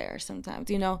best there sometimes,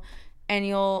 you know, and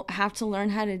you'll have to learn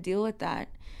how to deal with that.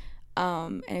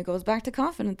 And it goes back to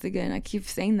confidence again. I keep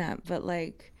saying that, but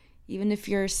like, even if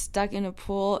you're stuck in a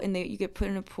pool and you get put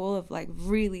in a pool of like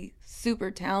really super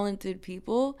talented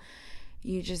people,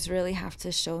 you just really have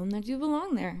to show them that you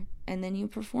belong there, and then you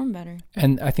perform better.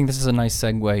 And I think this is a nice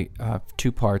segue,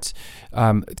 2 parts.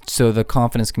 So the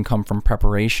confidence can come from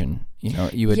preparation. You know,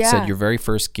 you had said your very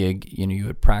first gig, you know, you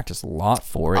had practiced a lot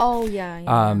for it. Oh,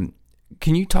 yeah.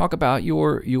 can you talk about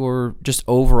your just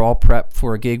overall prep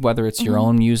for a gig, whether it's your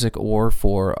own music or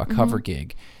for a cover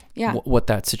gig? Yeah. What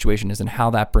that situation is and how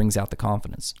that brings out the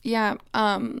confidence. Yeah.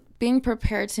 Being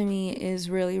prepared to me is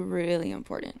really, really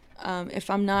important. If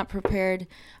I'm not prepared,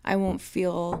 I won't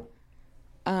feel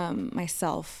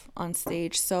myself on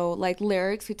stage. So like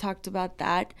lyrics, we talked about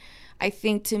that. I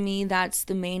think to me that's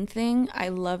the main thing. I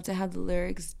love to have the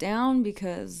lyrics down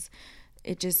because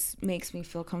it just makes me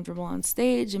feel comfortable on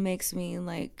stage. It makes me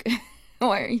like,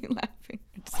 why are you laughing?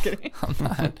 I'm just kidding. I'm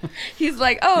not. He's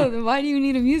like, oh, then why do you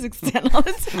need a music stand all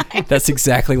the time? That's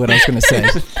exactly what I was going to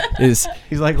say.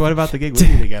 He's like, what about the gig with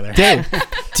you together? Dave,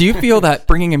 do you feel that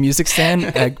bringing a music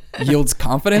stand yields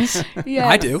confidence? Yes.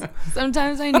 I do.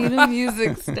 Sometimes I need a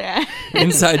music stand.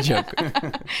 Inside joke.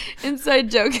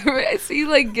 Inside joke. I see you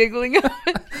like giggling.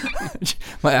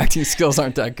 My acting skills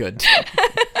aren't that good.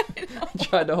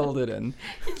 Tried to hold it in.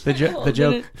 The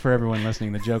joke for everyone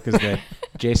listening, the joke is that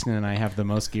Jason and I have the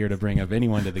most gear to bring of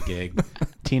anyone to the gig.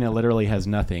 Tina literally has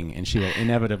nothing, and she will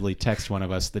inevitably text one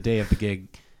of us the day of the gig,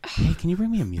 hey, can you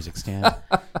bring me a music stand?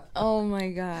 Oh my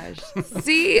gosh.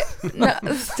 See? No,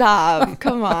 stop.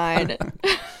 Come on.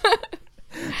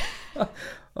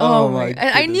 Oh my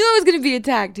I knew I was going to be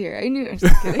attacked here. I knew. I'm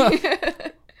just kidding.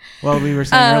 Well, we were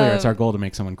saying earlier, it's our goal to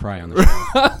make someone cry on the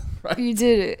show. You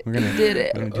did it. We're gonna You did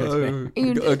it. we're gonna do it today.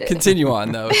 You did it. Continue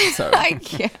on, though. Sorry. I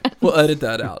can't. We'll edit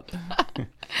that out.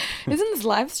 Isn't this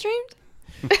live streamed?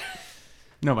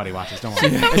 Nobody watches, don't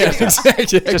worry. Yeah, exactly.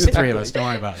 Just the three of us, don't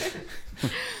worry about it.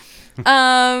 They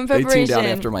Preparation. tuned out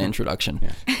after my introduction.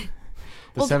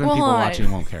 The Well, 7 hold people on.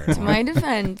 watching won't care. To my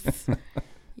defense,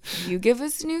 you give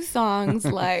us new songs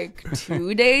like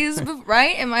 2 days,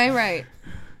 right? Am I right?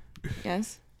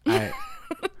 Yes.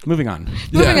 Moving on.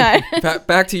 Moving on.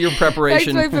 Back to your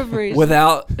preparation, Back to my preparation.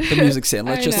 without the music stand.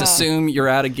 Let's I just know. assume you're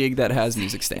at a gig that has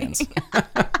music stands.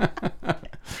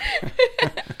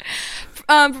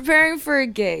 Preparing for a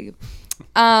gig.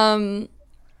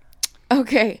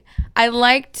 Okay. I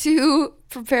like to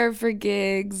prepare for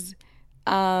gigs.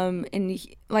 And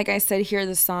like I said, hear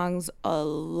the songs a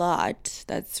lot.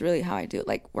 That's really how I do it.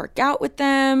 Like work out with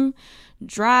them,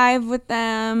 drive with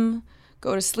them,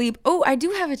 go to sleep. Oh, I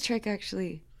do have a trick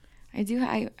actually.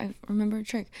 I remember a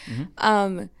trick.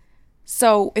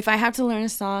 So if I have to learn a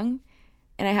song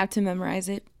and I have to memorize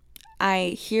it,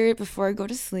 I hear it before I go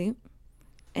to sleep.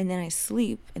 And then I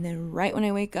sleep, and then right when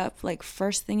I wake up, like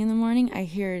first thing in the morning, I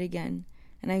hear it again,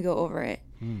 and I go over it.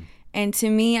 And to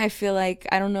me, I feel like,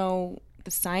 I don't know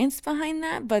the science behind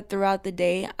that, but throughout the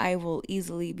day, I will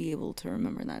easily be able to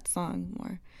remember that song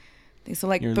more. So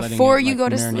like You're letting before it, you like, go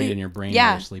to marinate sleep. in your brain Yeah.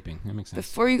 while you're sleeping. That makes sense.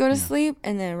 Before you go to sleep,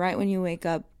 and then right when you wake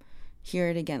up, hear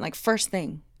it again. Like first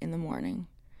thing in the morning,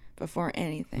 before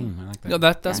anything. I like that. No,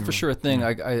 that's for sure a thing.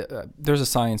 I there's a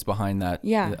science behind that.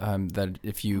 Yeah. That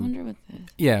if I you, wonder what the...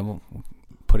 yeah, we'll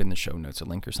put in the show notes a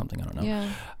link or something. I don't know.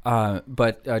 Yeah.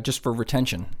 But just for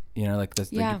retention, like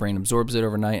Yeah. your brain absorbs it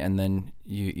overnight, and then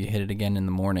you hit it again in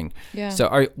the morning. Yeah.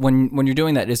 So when you're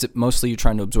doing that, is it mostly you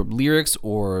trying to absorb lyrics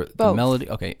or the Both. melody?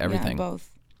 Okay, everything. Yeah,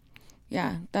 both.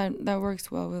 Yeah, that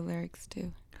works well with lyrics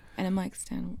too, and a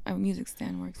music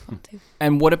stand works well too.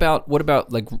 And what about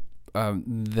like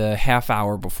the half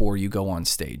hour before you go on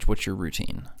stage? What's your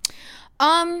routine?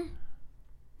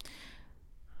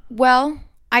 Well,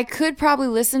 I could probably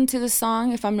listen to the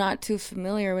song if I'm not too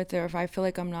familiar with it, or if I feel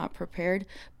like I'm not prepared.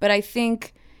 But I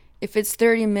think if it's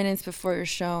 30 minutes before your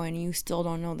show and you still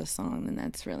don't know the song, then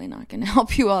that's really not going to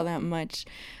help you all that much.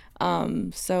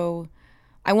 So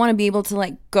I want to be able to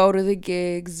like go to the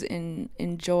gigs and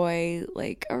enjoy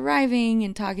like arriving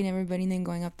and talking to everybody and then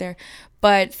going up there.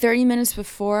 But 30 minutes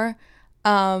before,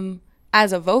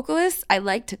 as a vocalist, I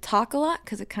like to talk a lot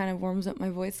because it kind of warms up my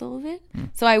voice a little bit.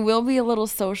 So I will be a little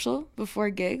social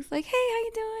before gigs, like, hey, how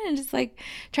you doing? And just like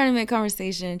trying to make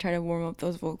conversation and try to warm up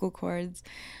those vocal cords.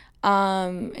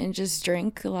 And just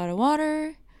drink a lot of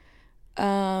water.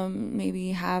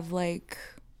 Maybe have like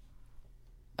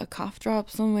a cough drop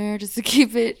somewhere just to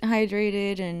keep it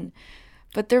hydrated.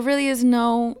 But there really is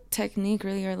no technique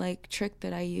really or like trick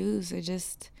that I use. I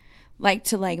just like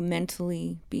to like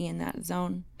mentally be in that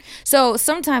zone. So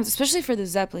sometimes, especially for the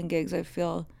Zeppelin gigs, I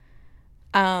feel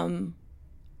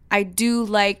I do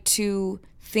like to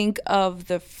think of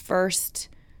the first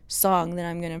song that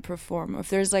I'm going to perform. If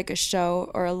there's like a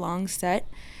show or a long set,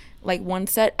 like one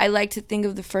set, I like to think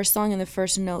of the first song and the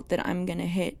first note that I'm going to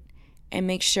hit and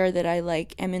make sure that I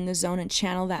like am in the zone and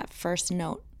channel that first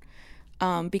note.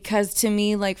 Because to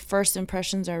me, like first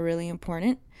impressions are really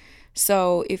important.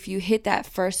 So if you hit that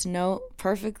first note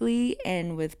perfectly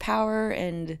and with power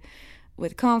and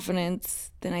with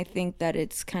confidence, then I think that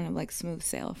it's kind of like smooth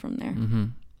sail from there.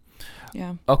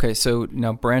 Yeah. Okay, so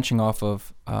now branching off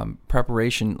of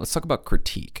preparation, let's talk about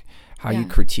critique. How you Yeah.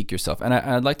 critique yourself. And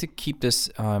I'd like to keep this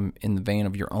in the vein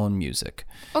of your own music.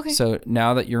 Okay. So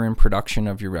now that you're in production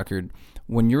of your record,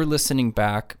 when you're listening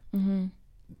back,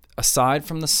 aside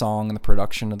from the song and the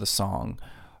production of the song,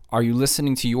 are you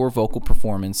listening to your vocal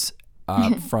performance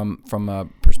from a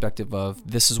perspective of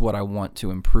this is what I want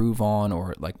to improve on,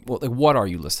 or like what are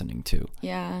you listening to?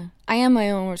 Yeah, I am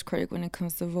my own worst critic when it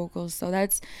comes to vocals. So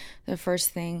that's the first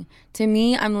thing. To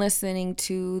me, I'm listening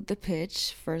to the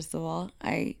pitch, first of all.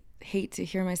 I hate to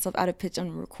hear myself out of pitch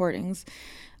on recordings.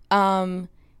 And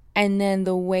then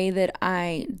the way that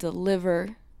I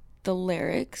deliver the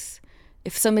lyrics.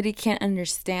 If somebody can't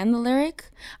understand the lyric,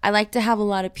 I like to have a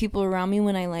lot of people around me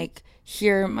when I like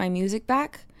hear my music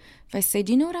back. If I say,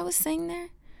 do you know what I was saying there?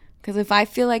 Because if I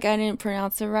feel like I didn't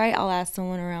pronounce it right, I'll ask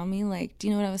someone around me, like, do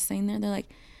you know what I was saying there? They're like,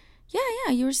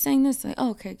 yeah, you were saying this. Like,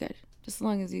 oh, okay, good. Just as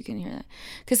long as you can hear that.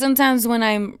 Because sometimes when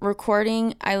I'm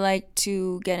recording, I like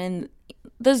to get in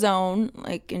the zone,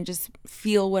 like, and just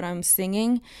feel what I'm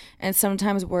singing. And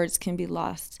sometimes words can be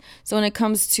lost. So when it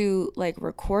comes to like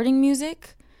recording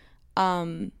music,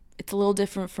 it's a little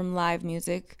different from live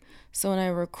music. So when I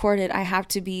record it, I have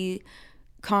to be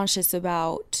conscious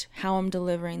about how I'm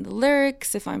delivering the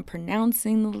lyrics, if I'm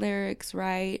pronouncing the lyrics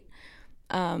right,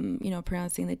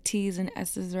 pronouncing the T's and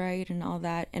S's right and all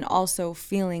that, and also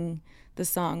feeling the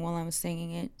song while I'm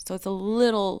singing it. So it's a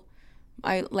little,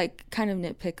 I like kind of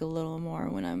nitpick a little more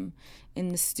when I'm in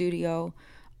the studio.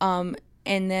 And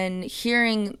then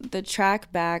hearing the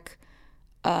track back,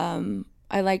 I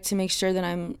like to make sure that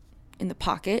I'm in the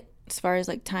pocket as far as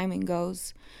like timing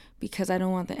goes, because I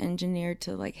don't want the engineer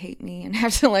to like hate me and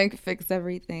have to like fix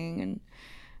everything and,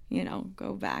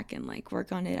 go back and like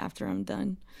work on it after I'm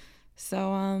done.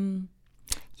 So,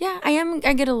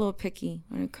 I get a little picky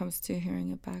when it comes to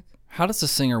hearing it back. How does a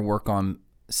singer work on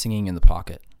singing in the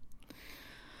pocket?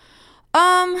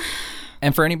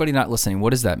 And for anybody not listening,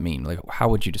 what does that mean? Like, how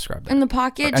would you describe that? In the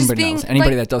pocket, just anybody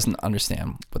like, that doesn't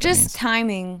understand what that means. Just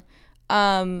timing.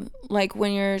 Like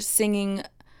when you're singing,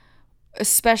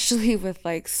 especially with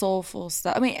like soulful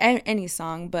stuff. I mean, any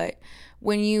song, but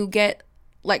when you get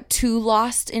like too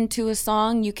lost into a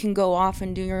song, you can go off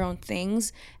and do your own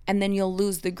things, and then you'll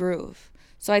lose the groove.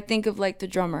 So I think of like the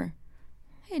drummer.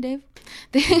 Hey, Dave.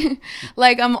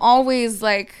 Like I'm always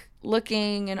like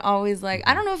looking and always like,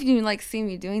 I don't know if you like see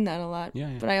me doing that a lot,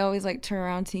 but I always like turn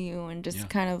around to you and just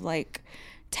kind of like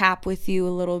tap with you a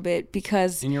little bit,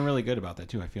 because and you're really good about that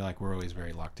too. I feel like we're always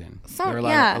very locked in. There are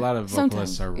a lot of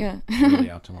vocalists are really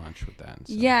out to lunch with that.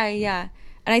 So. Yeah.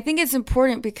 And I think it's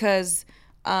important because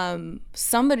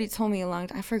somebody told me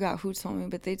I forgot who told me,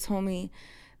 but they told me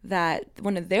that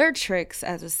one of their tricks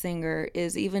as a singer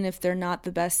is, even if they're not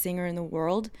the best singer in the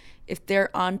world, if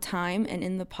they're on time and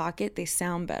in the pocket, they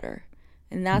sound better.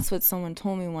 And that's what someone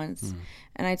told me once.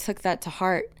 And I took that to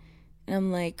heart. And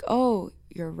I'm like, oh,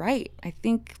 you're right. I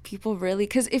think people really,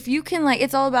 because if you can like,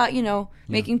 it's all about,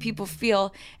 making people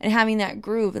feel and having that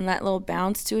groove and that little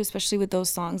bounce to it, especially with those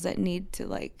songs that need to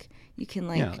like, you can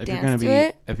like dance to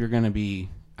it. If you're going to be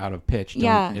out of pitch,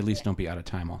 at least don't be out of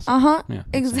time also. Yeah,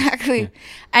 exactly.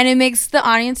 And it makes the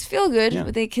audience feel good.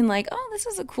 But they can like, oh, this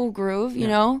is a cool groove, you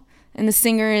know? And the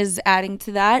singer is adding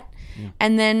to that.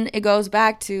 And then it goes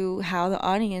back to how the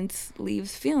audience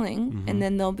leaves feeling. And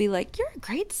then they'll be like, you're a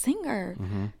great singer,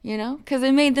 because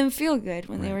it made them feel good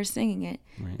when they were singing it.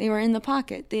 They were in the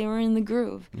pocket. They were in the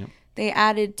groove. They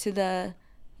added to the,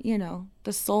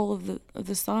 the soul of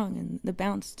the song and the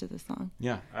bounce to the song.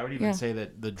 Yeah, I would even say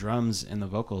that the drums and the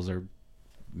vocals are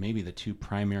maybe the two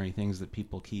primary things that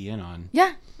people key in on.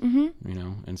 Yeah.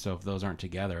 And so if those aren't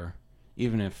together,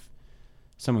 even if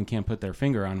someone can't put their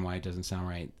finger on why it doesn't sound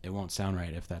right, it won't sound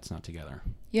right if that's not together.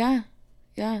 Yeah.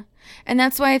 And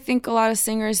that's why I think a lot of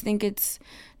singers think it's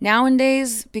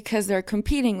nowadays, because they're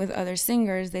competing with other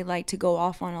singers, they like to go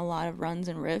off on a lot of runs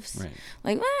and riffs. Right.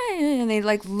 Like, and they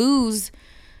like lose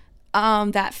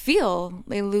that feel.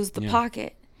 They lose the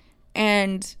pocket.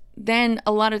 And then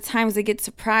a lot of times they get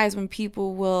surprised when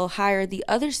people will hire the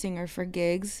other singer for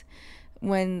gigs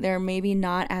when they're maybe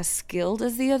not as skilled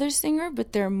as the other singer,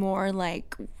 but they're more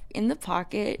like in the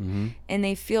pocket and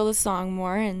they feel the song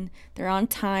more and they're on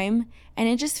time, and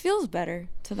it just feels better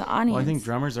to the audience. Well, I think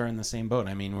drummers are in the same boat.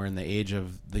 I mean, we're in the age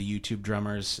of the YouTube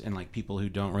drummers and like people who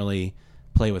don't really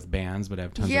play with bands but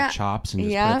have tons of chops and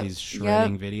just put these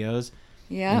shredding videos.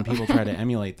 Yeah. And people try to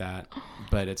emulate that,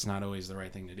 but it's not always the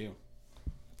right thing to do.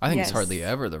 I think it's hardly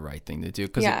ever the right thing to do,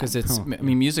 because it's, I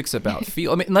mean, music's about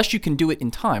feel. I mean, unless you can do it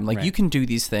in time. Like you can do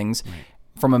these things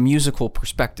from a musical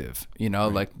perspective,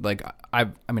 like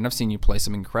I've seen you play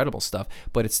some incredible stuff,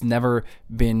 but it's never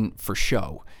been for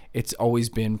show. It's always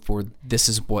been for, this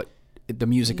is what the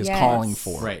music is calling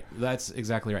for. Right. That's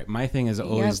exactly right. My thing is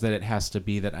always that it has to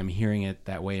be that I'm hearing it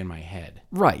that way in my head.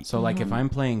 Right. So like if I'm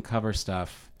playing cover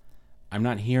stuff, I'm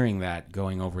not hearing that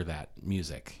going over that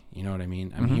music. You know what I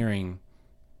mean? I'm hearing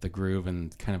the groove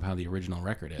and kind of how the original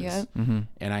record is. Yep.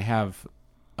 And I have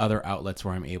other outlets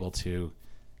where I'm able to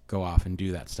go off and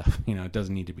do that stuff. It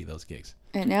doesn't need to be those gigs.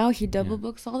 And now he double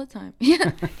books all the time.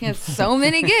 Yeah. He has so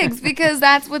many gigs because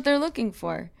that's what they're looking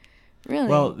for. Really?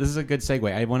 Well, this is a good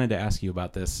segue. I wanted to ask you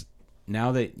about this.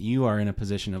 Now that you are in a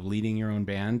position of leading your own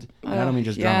band, and I don't mean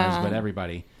just drummers, but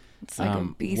everybody. It's like a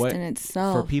beast in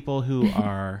itself. For people who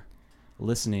are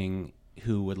listening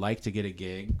who would like to get a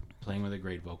gig playing with a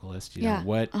great vocalist,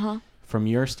 from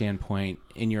your standpoint,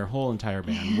 in your whole entire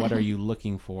band, what are you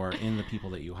looking for in the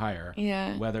people that you hire?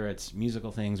 Yeah. Whether it's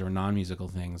musical things or non-musical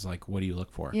things, like what do you look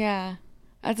for? Yeah.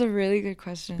 That's a really good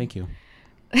question. Thank you.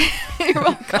 You're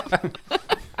welcome.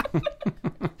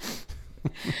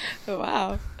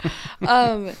 Wow.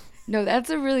 No, that's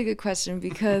a really good question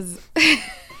because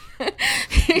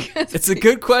it's a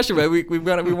good question, but we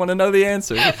want to know the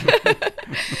answer.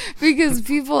 Because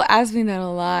people ask me that a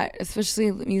lot,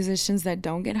 especially musicians that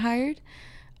don't get hired.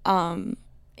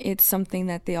 It's something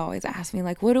that they always ask me,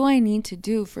 like, what do I need to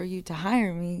do for you to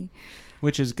hire me?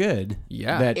 Which is good.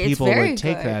 Yeah. That It's people very would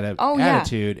take good. that Oh, yeah.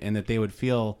 attitude and that they would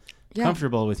feel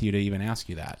comfortable with you to even ask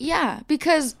you that. Yeah,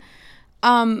 because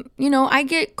I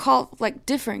get called like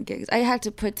different gigs. I have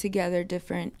to put together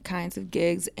different kinds of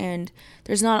gigs, and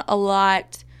there's not a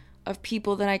lot of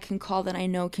people that I can call that I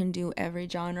know can do every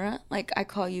genre. Like I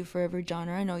call you for every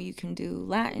genre. I know you can do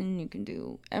Latin, you can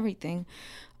do everything.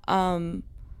 And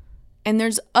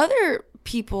there's other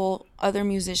people, other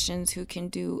musicians who can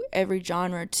do every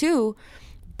genre too,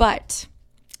 but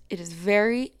it is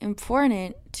very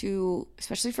important to,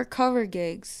 especially for cover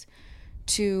gigs,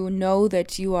 to know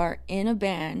that you are in a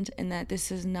band and that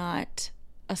this is not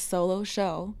a solo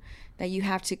show, that you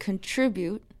have to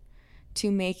contribute to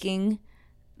making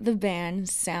the band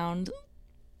sound,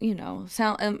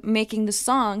 making the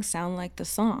song sound like the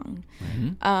song.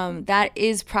 That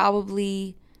is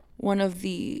probably one of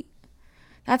the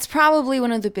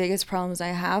biggest problems I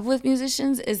have with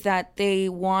musicians, is that they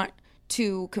want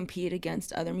to compete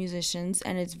against other musicians,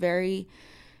 and it's very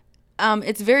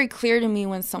clear to me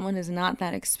when someone is not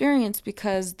that experienced,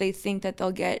 because they think that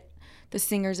they'll get the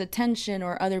singer's attention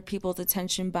or other people's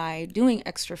attention by doing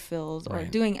extra fills or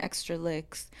doing extra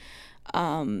licks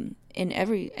in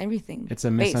everything. It's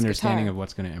a misunderstanding of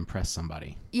what's going to impress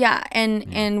somebody. Yeah,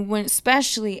 and when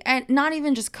especially, and not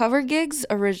even just cover gigs,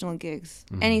 original gigs,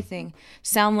 anything,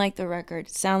 sound like the record,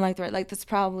 like that's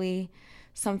probably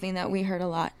something that we heard a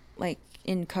lot, like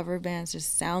in cover bands,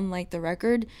 just sound like the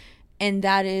record. And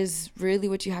that is really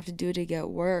what you have to do to get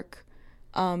work,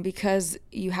 because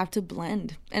you have to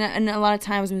blend. And a lot of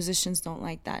times musicians don't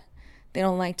like that. They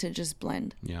don't like to just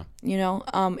blend. Yeah.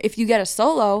 If you get a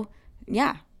solo,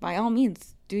 yeah, by all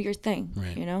means, do your thing.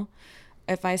 Right.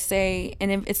 If I say,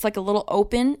 and if it's like a little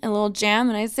open, a little jam,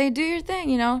 and I say, do your thing,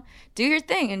 do your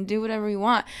thing and do whatever you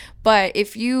want. But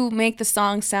if you make the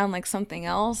song sound like something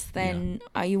else, then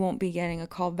you won't be getting a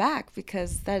call back,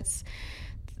 because that's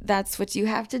what you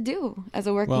have to do as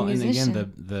a working musician. And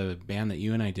again, the band that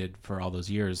you and I did for all those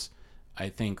years, I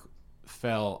think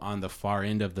fell on the far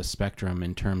end of the spectrum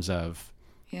in terms of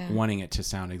wanting it to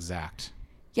sound exact.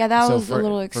 Yeah, that was a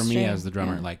little extreme. For me as the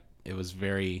drummer, like it was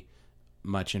very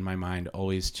much in my mind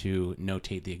always to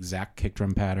notate the exact kick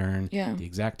drum pattern, the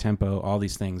exact tempo, all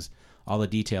these things, all the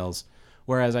details.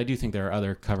 Whereas I do think there are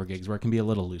other cover gigs where it can be a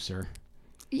little looser.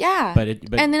 Yeah. But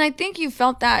and then I think you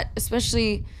felt that,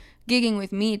 especially gigging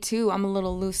with me too. I'm a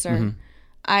little looser.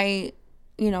 I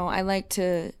like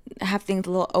to have things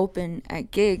a little open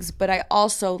at gigs, but I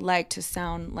also like to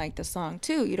sound like the song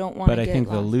too. You don't want to get But I think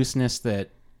lost. the looseness that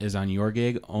is on your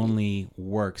gig only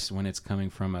works when it's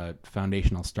coming from a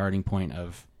foundational starting point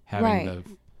of having the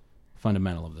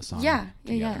fundamental of the song. Yeah.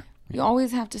 You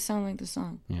always have to sound like the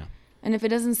song. Yeah. And if it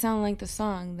doesn't sound like the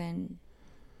song, then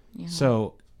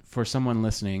So for someone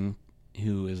listening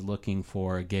who is looking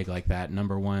for a gig like that,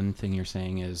 number one thing you're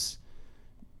saying is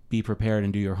be prepared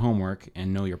and do your homework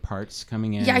and know your parts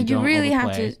coming in. Yeah, you don't really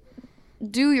overplay. have to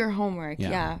do your homework.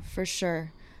 Yeah, for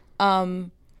sure.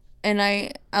 And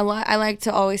I like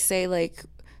to always say, like,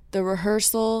 the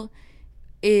rehearsal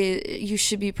you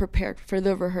should be prepared for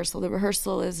the rehearsal. The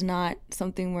rehearsal is not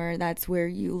something where that's where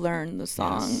you learn the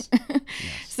song. Yes.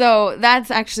 So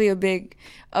that's actually a big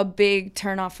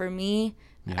turnoff for me.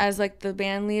 as like the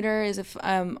band leader is if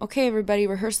okay, everybody,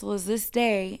 rehearsal is this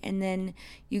day, and then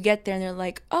you get there and they're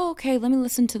like, oh, okay, let me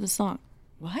listen to the song.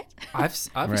 What? I've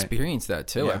Right. experienced that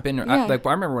too. Yeah. I've been Yeah. I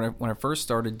remember when I first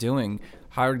started doing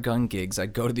hired gun gigs,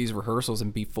 I'd go to these rehearsals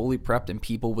and be fully prepped, and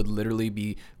people would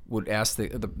literally would ask the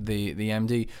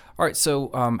MD, all right,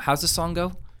 so how's the song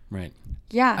go? Right.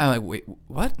 Yeah. I'm like, wait,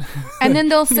 what? And then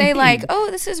they'll say like, oh,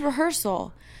 this is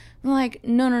rehearsal. I'm like,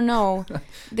 no.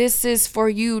 This is for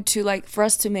you to like, for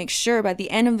us to make sure by the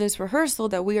end of this rehearsal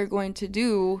that we are going to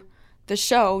do the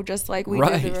show just like we did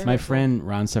Right. the rehearsal. My friend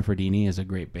Ron Sefferdini is a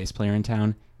great bass player in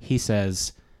town. He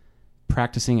says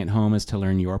practicing at home is to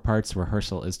learn your parts.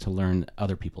 Rehearsal is to learn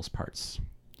other people's parts.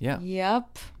 Yeah.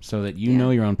 Yep. So that you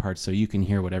know your own parts, so you can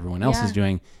hear what everyone else Yeah. is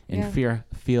doing and Yeah.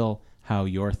 feel how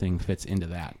your thing fits into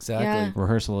that. Exactly. Yeah.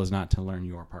 Rehearsal is not to learn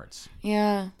your parts.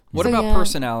 Yeah. What So, about yeah.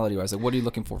 personality-wise? Like, what are you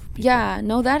looking for from people? Yeah,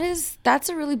 no, that's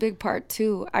a really big part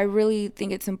too. I really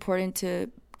think it's important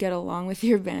to get along with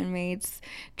your bandmates,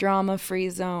 drama-free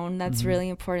zone. That's really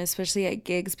important, especially at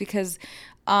gigs, because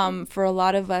for a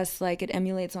lot of us, like, it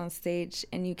emulates on stage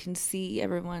and you can see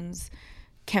everyone's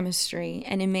chemistry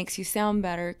and it makes you sound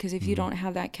better, because if you don't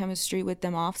have that chemistry with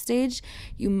them off stage,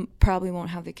 you probably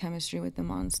won't have the chemistry with them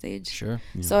on stage. Sure.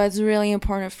 So it's really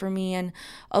important for me, and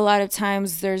a lot of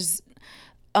times there's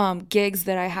gigs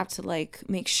that I have to like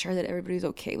make sure that everybody's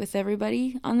okay with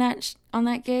everybody on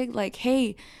that gig. Like,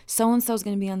 hey, so and so's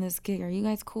gonna be on this gig. Are you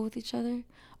guys cool with each other?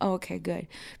 Oh, okay, good,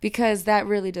 because that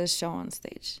really does show on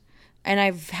stage, and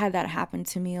I've had that happen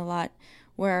to me a lot.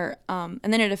 Where and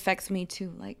then it affects me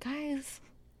too. Like, guys,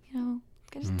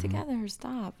 get it together.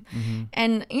 Stop.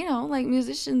 And like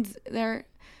musicians,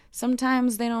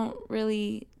 sometimes they don't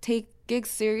really take gigs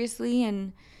seriously,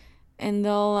 and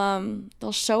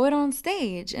they'll show it on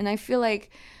stage. And I feel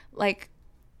like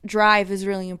drive is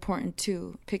really important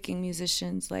too, picking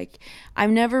musicians. Like,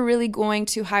 I'm never really going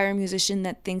to hire a musician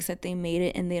that thinks that they made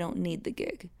it and they don't need the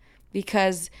gig,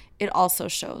 because it also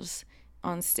shows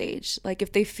on stage. Like,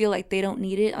 if they feel like they don't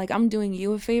need it, like, I'm doing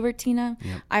you a favor, Tina,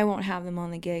 I won't have them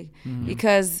on the gig,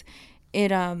 because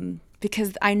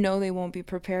because I know they won't be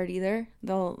prepared either.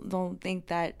 They'll think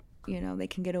that they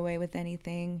can get away with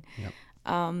anything.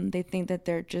 They think that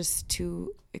they're just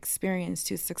too experienced,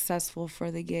 too successful for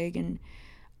the gig,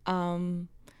 and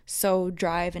so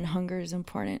drive and hunger is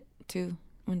important too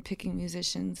when picking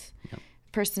musicians.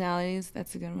 Personalities,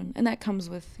 that's a good one, and that comes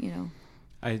with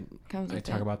I comes with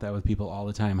talk it. about that with people all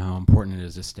the time, how important it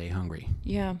is to stay hungry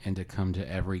Yeah, and to come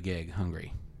to every gig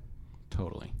hungry.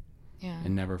 Totally. yeah,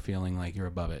 And never feeling like you're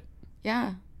above it.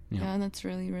 yeah, Yeah. yeah. That's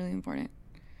really, really important.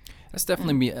 That's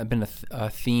definitely been a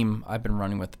theme I've been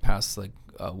running with the past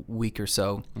week or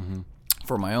so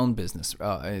for my own business.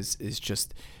 Is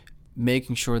just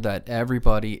making sure that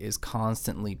everybody is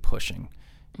constantly pushing,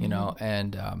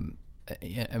 and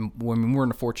when we're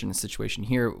in a fortunate situation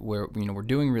here where we're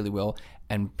doing really well,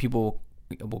 and people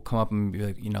will come up and be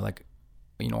like,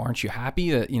 aren't you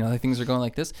happy that like things are going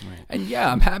like this? Right. And yeah,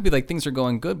 I'm happy like things are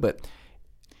going good, but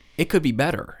it could be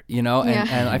better, and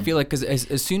I feel like because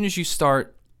as soon as you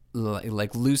start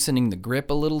like loosening the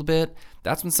grip a little bit,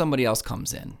 that's when somebody else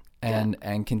comes in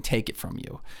and can take it from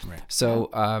you. Right. So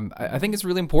I think it's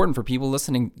really important for people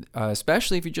listening,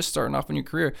 especially if you're just starting off in your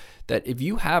career, that if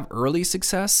you have early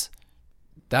success,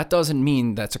 that doesn't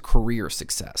mean that's a career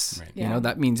success. Right. Yeah.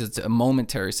 That means it's a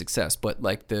momentary success. But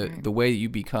like the way you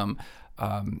become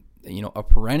a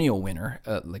perennial winner,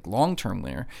 like long-term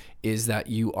winner, is that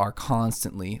you are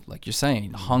constantly, like you're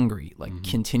saying, hungry, like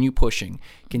continue pushing,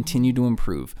 continue to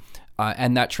improve.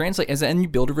 And that translates, and you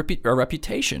build a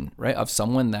reputation, right, of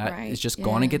someone that is just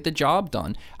going to get the job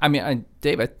done. I mean,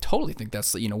 Dave, I totally think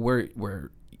that's,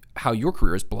 where how your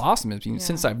career has blossomed. I mean,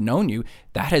 since I've known you,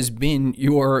 that has been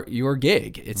your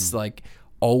gig. It's like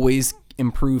always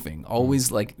improving,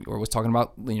 always like, or was talking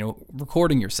about,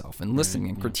 recording yourself and listening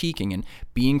and critiquing and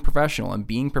being professional and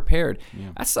being prepared.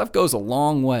 That stuff goes a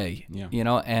long way,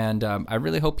 and I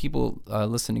really hope people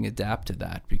listening adapt to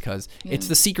that, because it's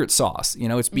the secret sauce.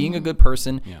 It's being a good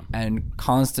person and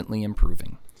constantly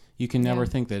improving. You can never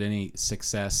think that any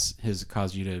success has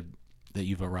caused you that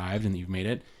you've arrived and that you've made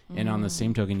it. And on the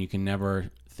same token, you can never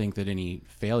think that any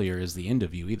failure is the end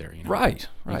of you either. Right.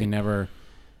 You can never.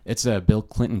 It's a Bill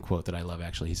Clinton quote that I love,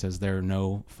 actually. He says, there are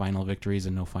no final victories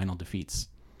and no final defeats.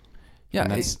 Yeah.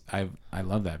 And that's, I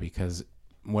love that, because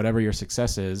whatever your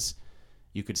success is,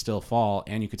 you could still fall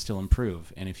and you could still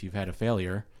improve. And if you've had a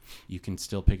failure, you can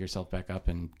still pick yourself back up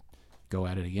and go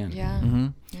at it again. Yeah.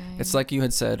 It's like you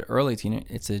had said earlier, Tina,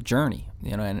 it's a journey,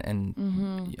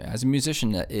 and as a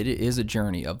musician, it is a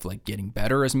journey of like getting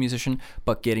better as a musician,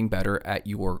 but getting better at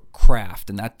your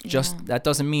craft. And that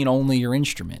doesn't mean only your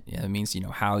instrument. It means,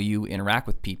 how you interact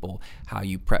with people, how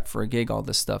you prep for a gig, all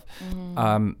this stuff.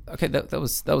 Okay.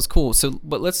 That was cool. So,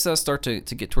 but let's start to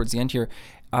get towards the end here.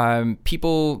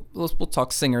 We'll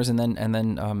talk singers and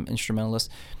then instrumentalists.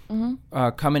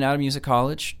 Coming out of music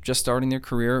college, just starting their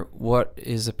career, what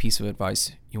is a piece of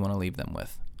advice you want to leave them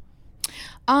with?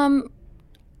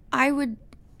 I would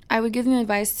give them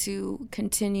advice to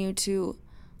continue to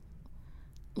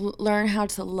learn how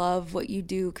to love what you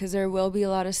do, because there will be a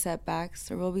lot of setbacks,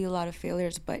 there will be a lot of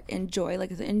failures, but enjoy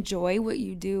what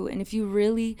you do. And if you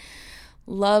really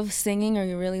love singing, or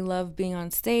you really love being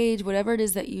on stage, whatever it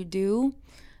is that you do,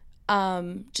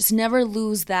 just never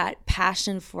lose that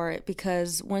passion for it,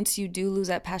 because once you do lose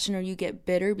that passion, or you get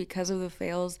bitter because of the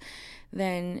fails,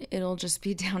 then it'll just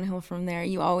be downhill from there.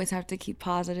 You always have to keep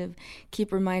positive,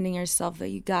 keep reminding yourself that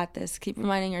you got this, keep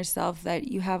reminding yourself that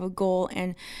you have a goal,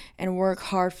 and work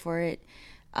hard for it.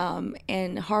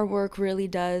 And hard work really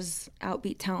does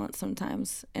outbeat talent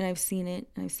sometimes, and I've seen it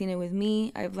with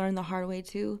me. I've learned the hard way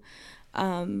too.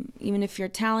 Even if you're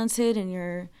talented and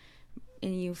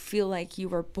you feel like you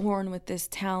were born with this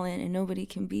talent and nobody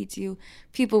can beat you,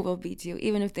 people will beat you.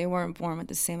 Even if they weren't born with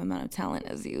the same amount of talent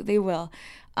as you, they will.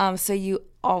 So you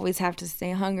always have to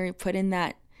stay hungry, put in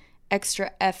that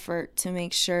extra effort to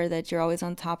make sure that you're always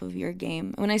on top of your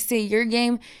game. When I say your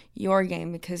game,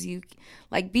 because you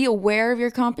be aware of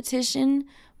your competition,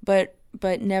 but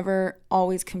never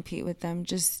always compete with them.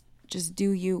 Just do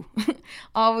you.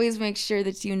 Always make sure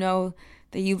that you know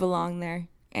that you belong there,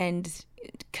 and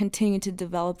continue to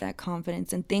develop that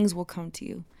confidence, and things will come to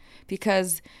you,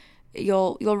 because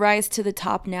you'll rise to the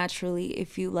top naturally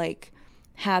if you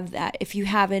have that, if you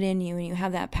have it in you, and you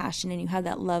have that passion, and you have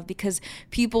that love, because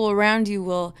people around you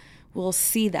will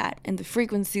see that, and the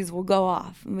frequencies will go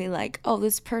off and be like, oh,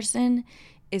 this person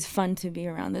is fun to be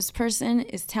around, this person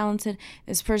is talented,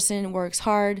 this person works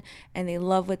hard, and they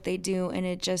love what they do, and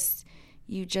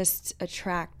you just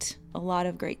attract a lot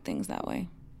of great things that way.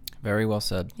 Very well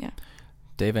said. Yeah.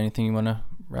 Dave, anything you want to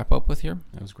wrap up with here?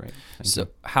 That was great. Thank so you.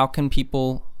 How can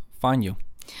people find you?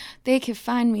 They can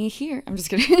find me here. I'm just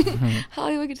kidding.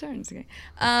 Hollywood Guitar. I'm just kidding.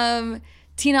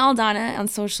 Tina Aldana on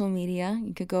social media.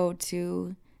 You could go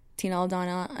to Tina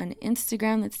Aldana on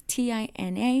Instagram. That's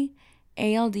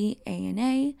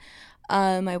TinaAldana.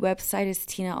 My website is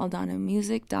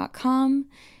tinaaldanamusic.com.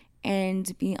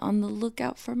 And be on the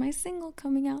lookout for my single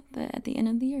coming out at the end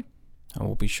of the year. And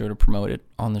we'll be sure to promote it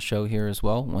on the show here as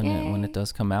well when it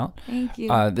does come out. Thank you.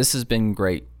 This has been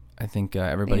great. I think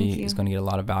everybody is going to get a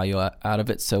lot of value out of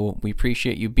it. So we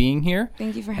appreciate you being here.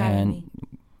 Thank you for having me.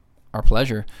 Our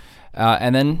pleasure.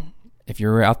 And then if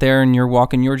you're out there and you're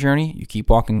walking your journey, you keep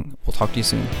walking. We'll talk to you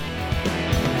soon.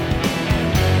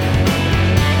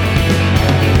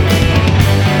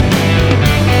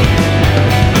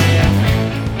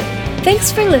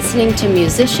 Thanks for listening to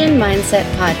Musician Mindset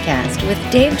Podcast with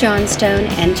Dave Johnstone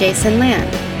and Jason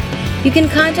Land. You can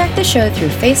contact the show through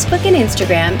Facebook and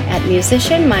Instagram at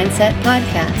Musician Mindset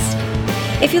Podcast.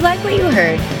 If you like what you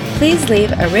heard, please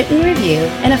leave a written review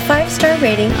and a 5-star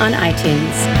rating on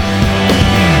iTunes.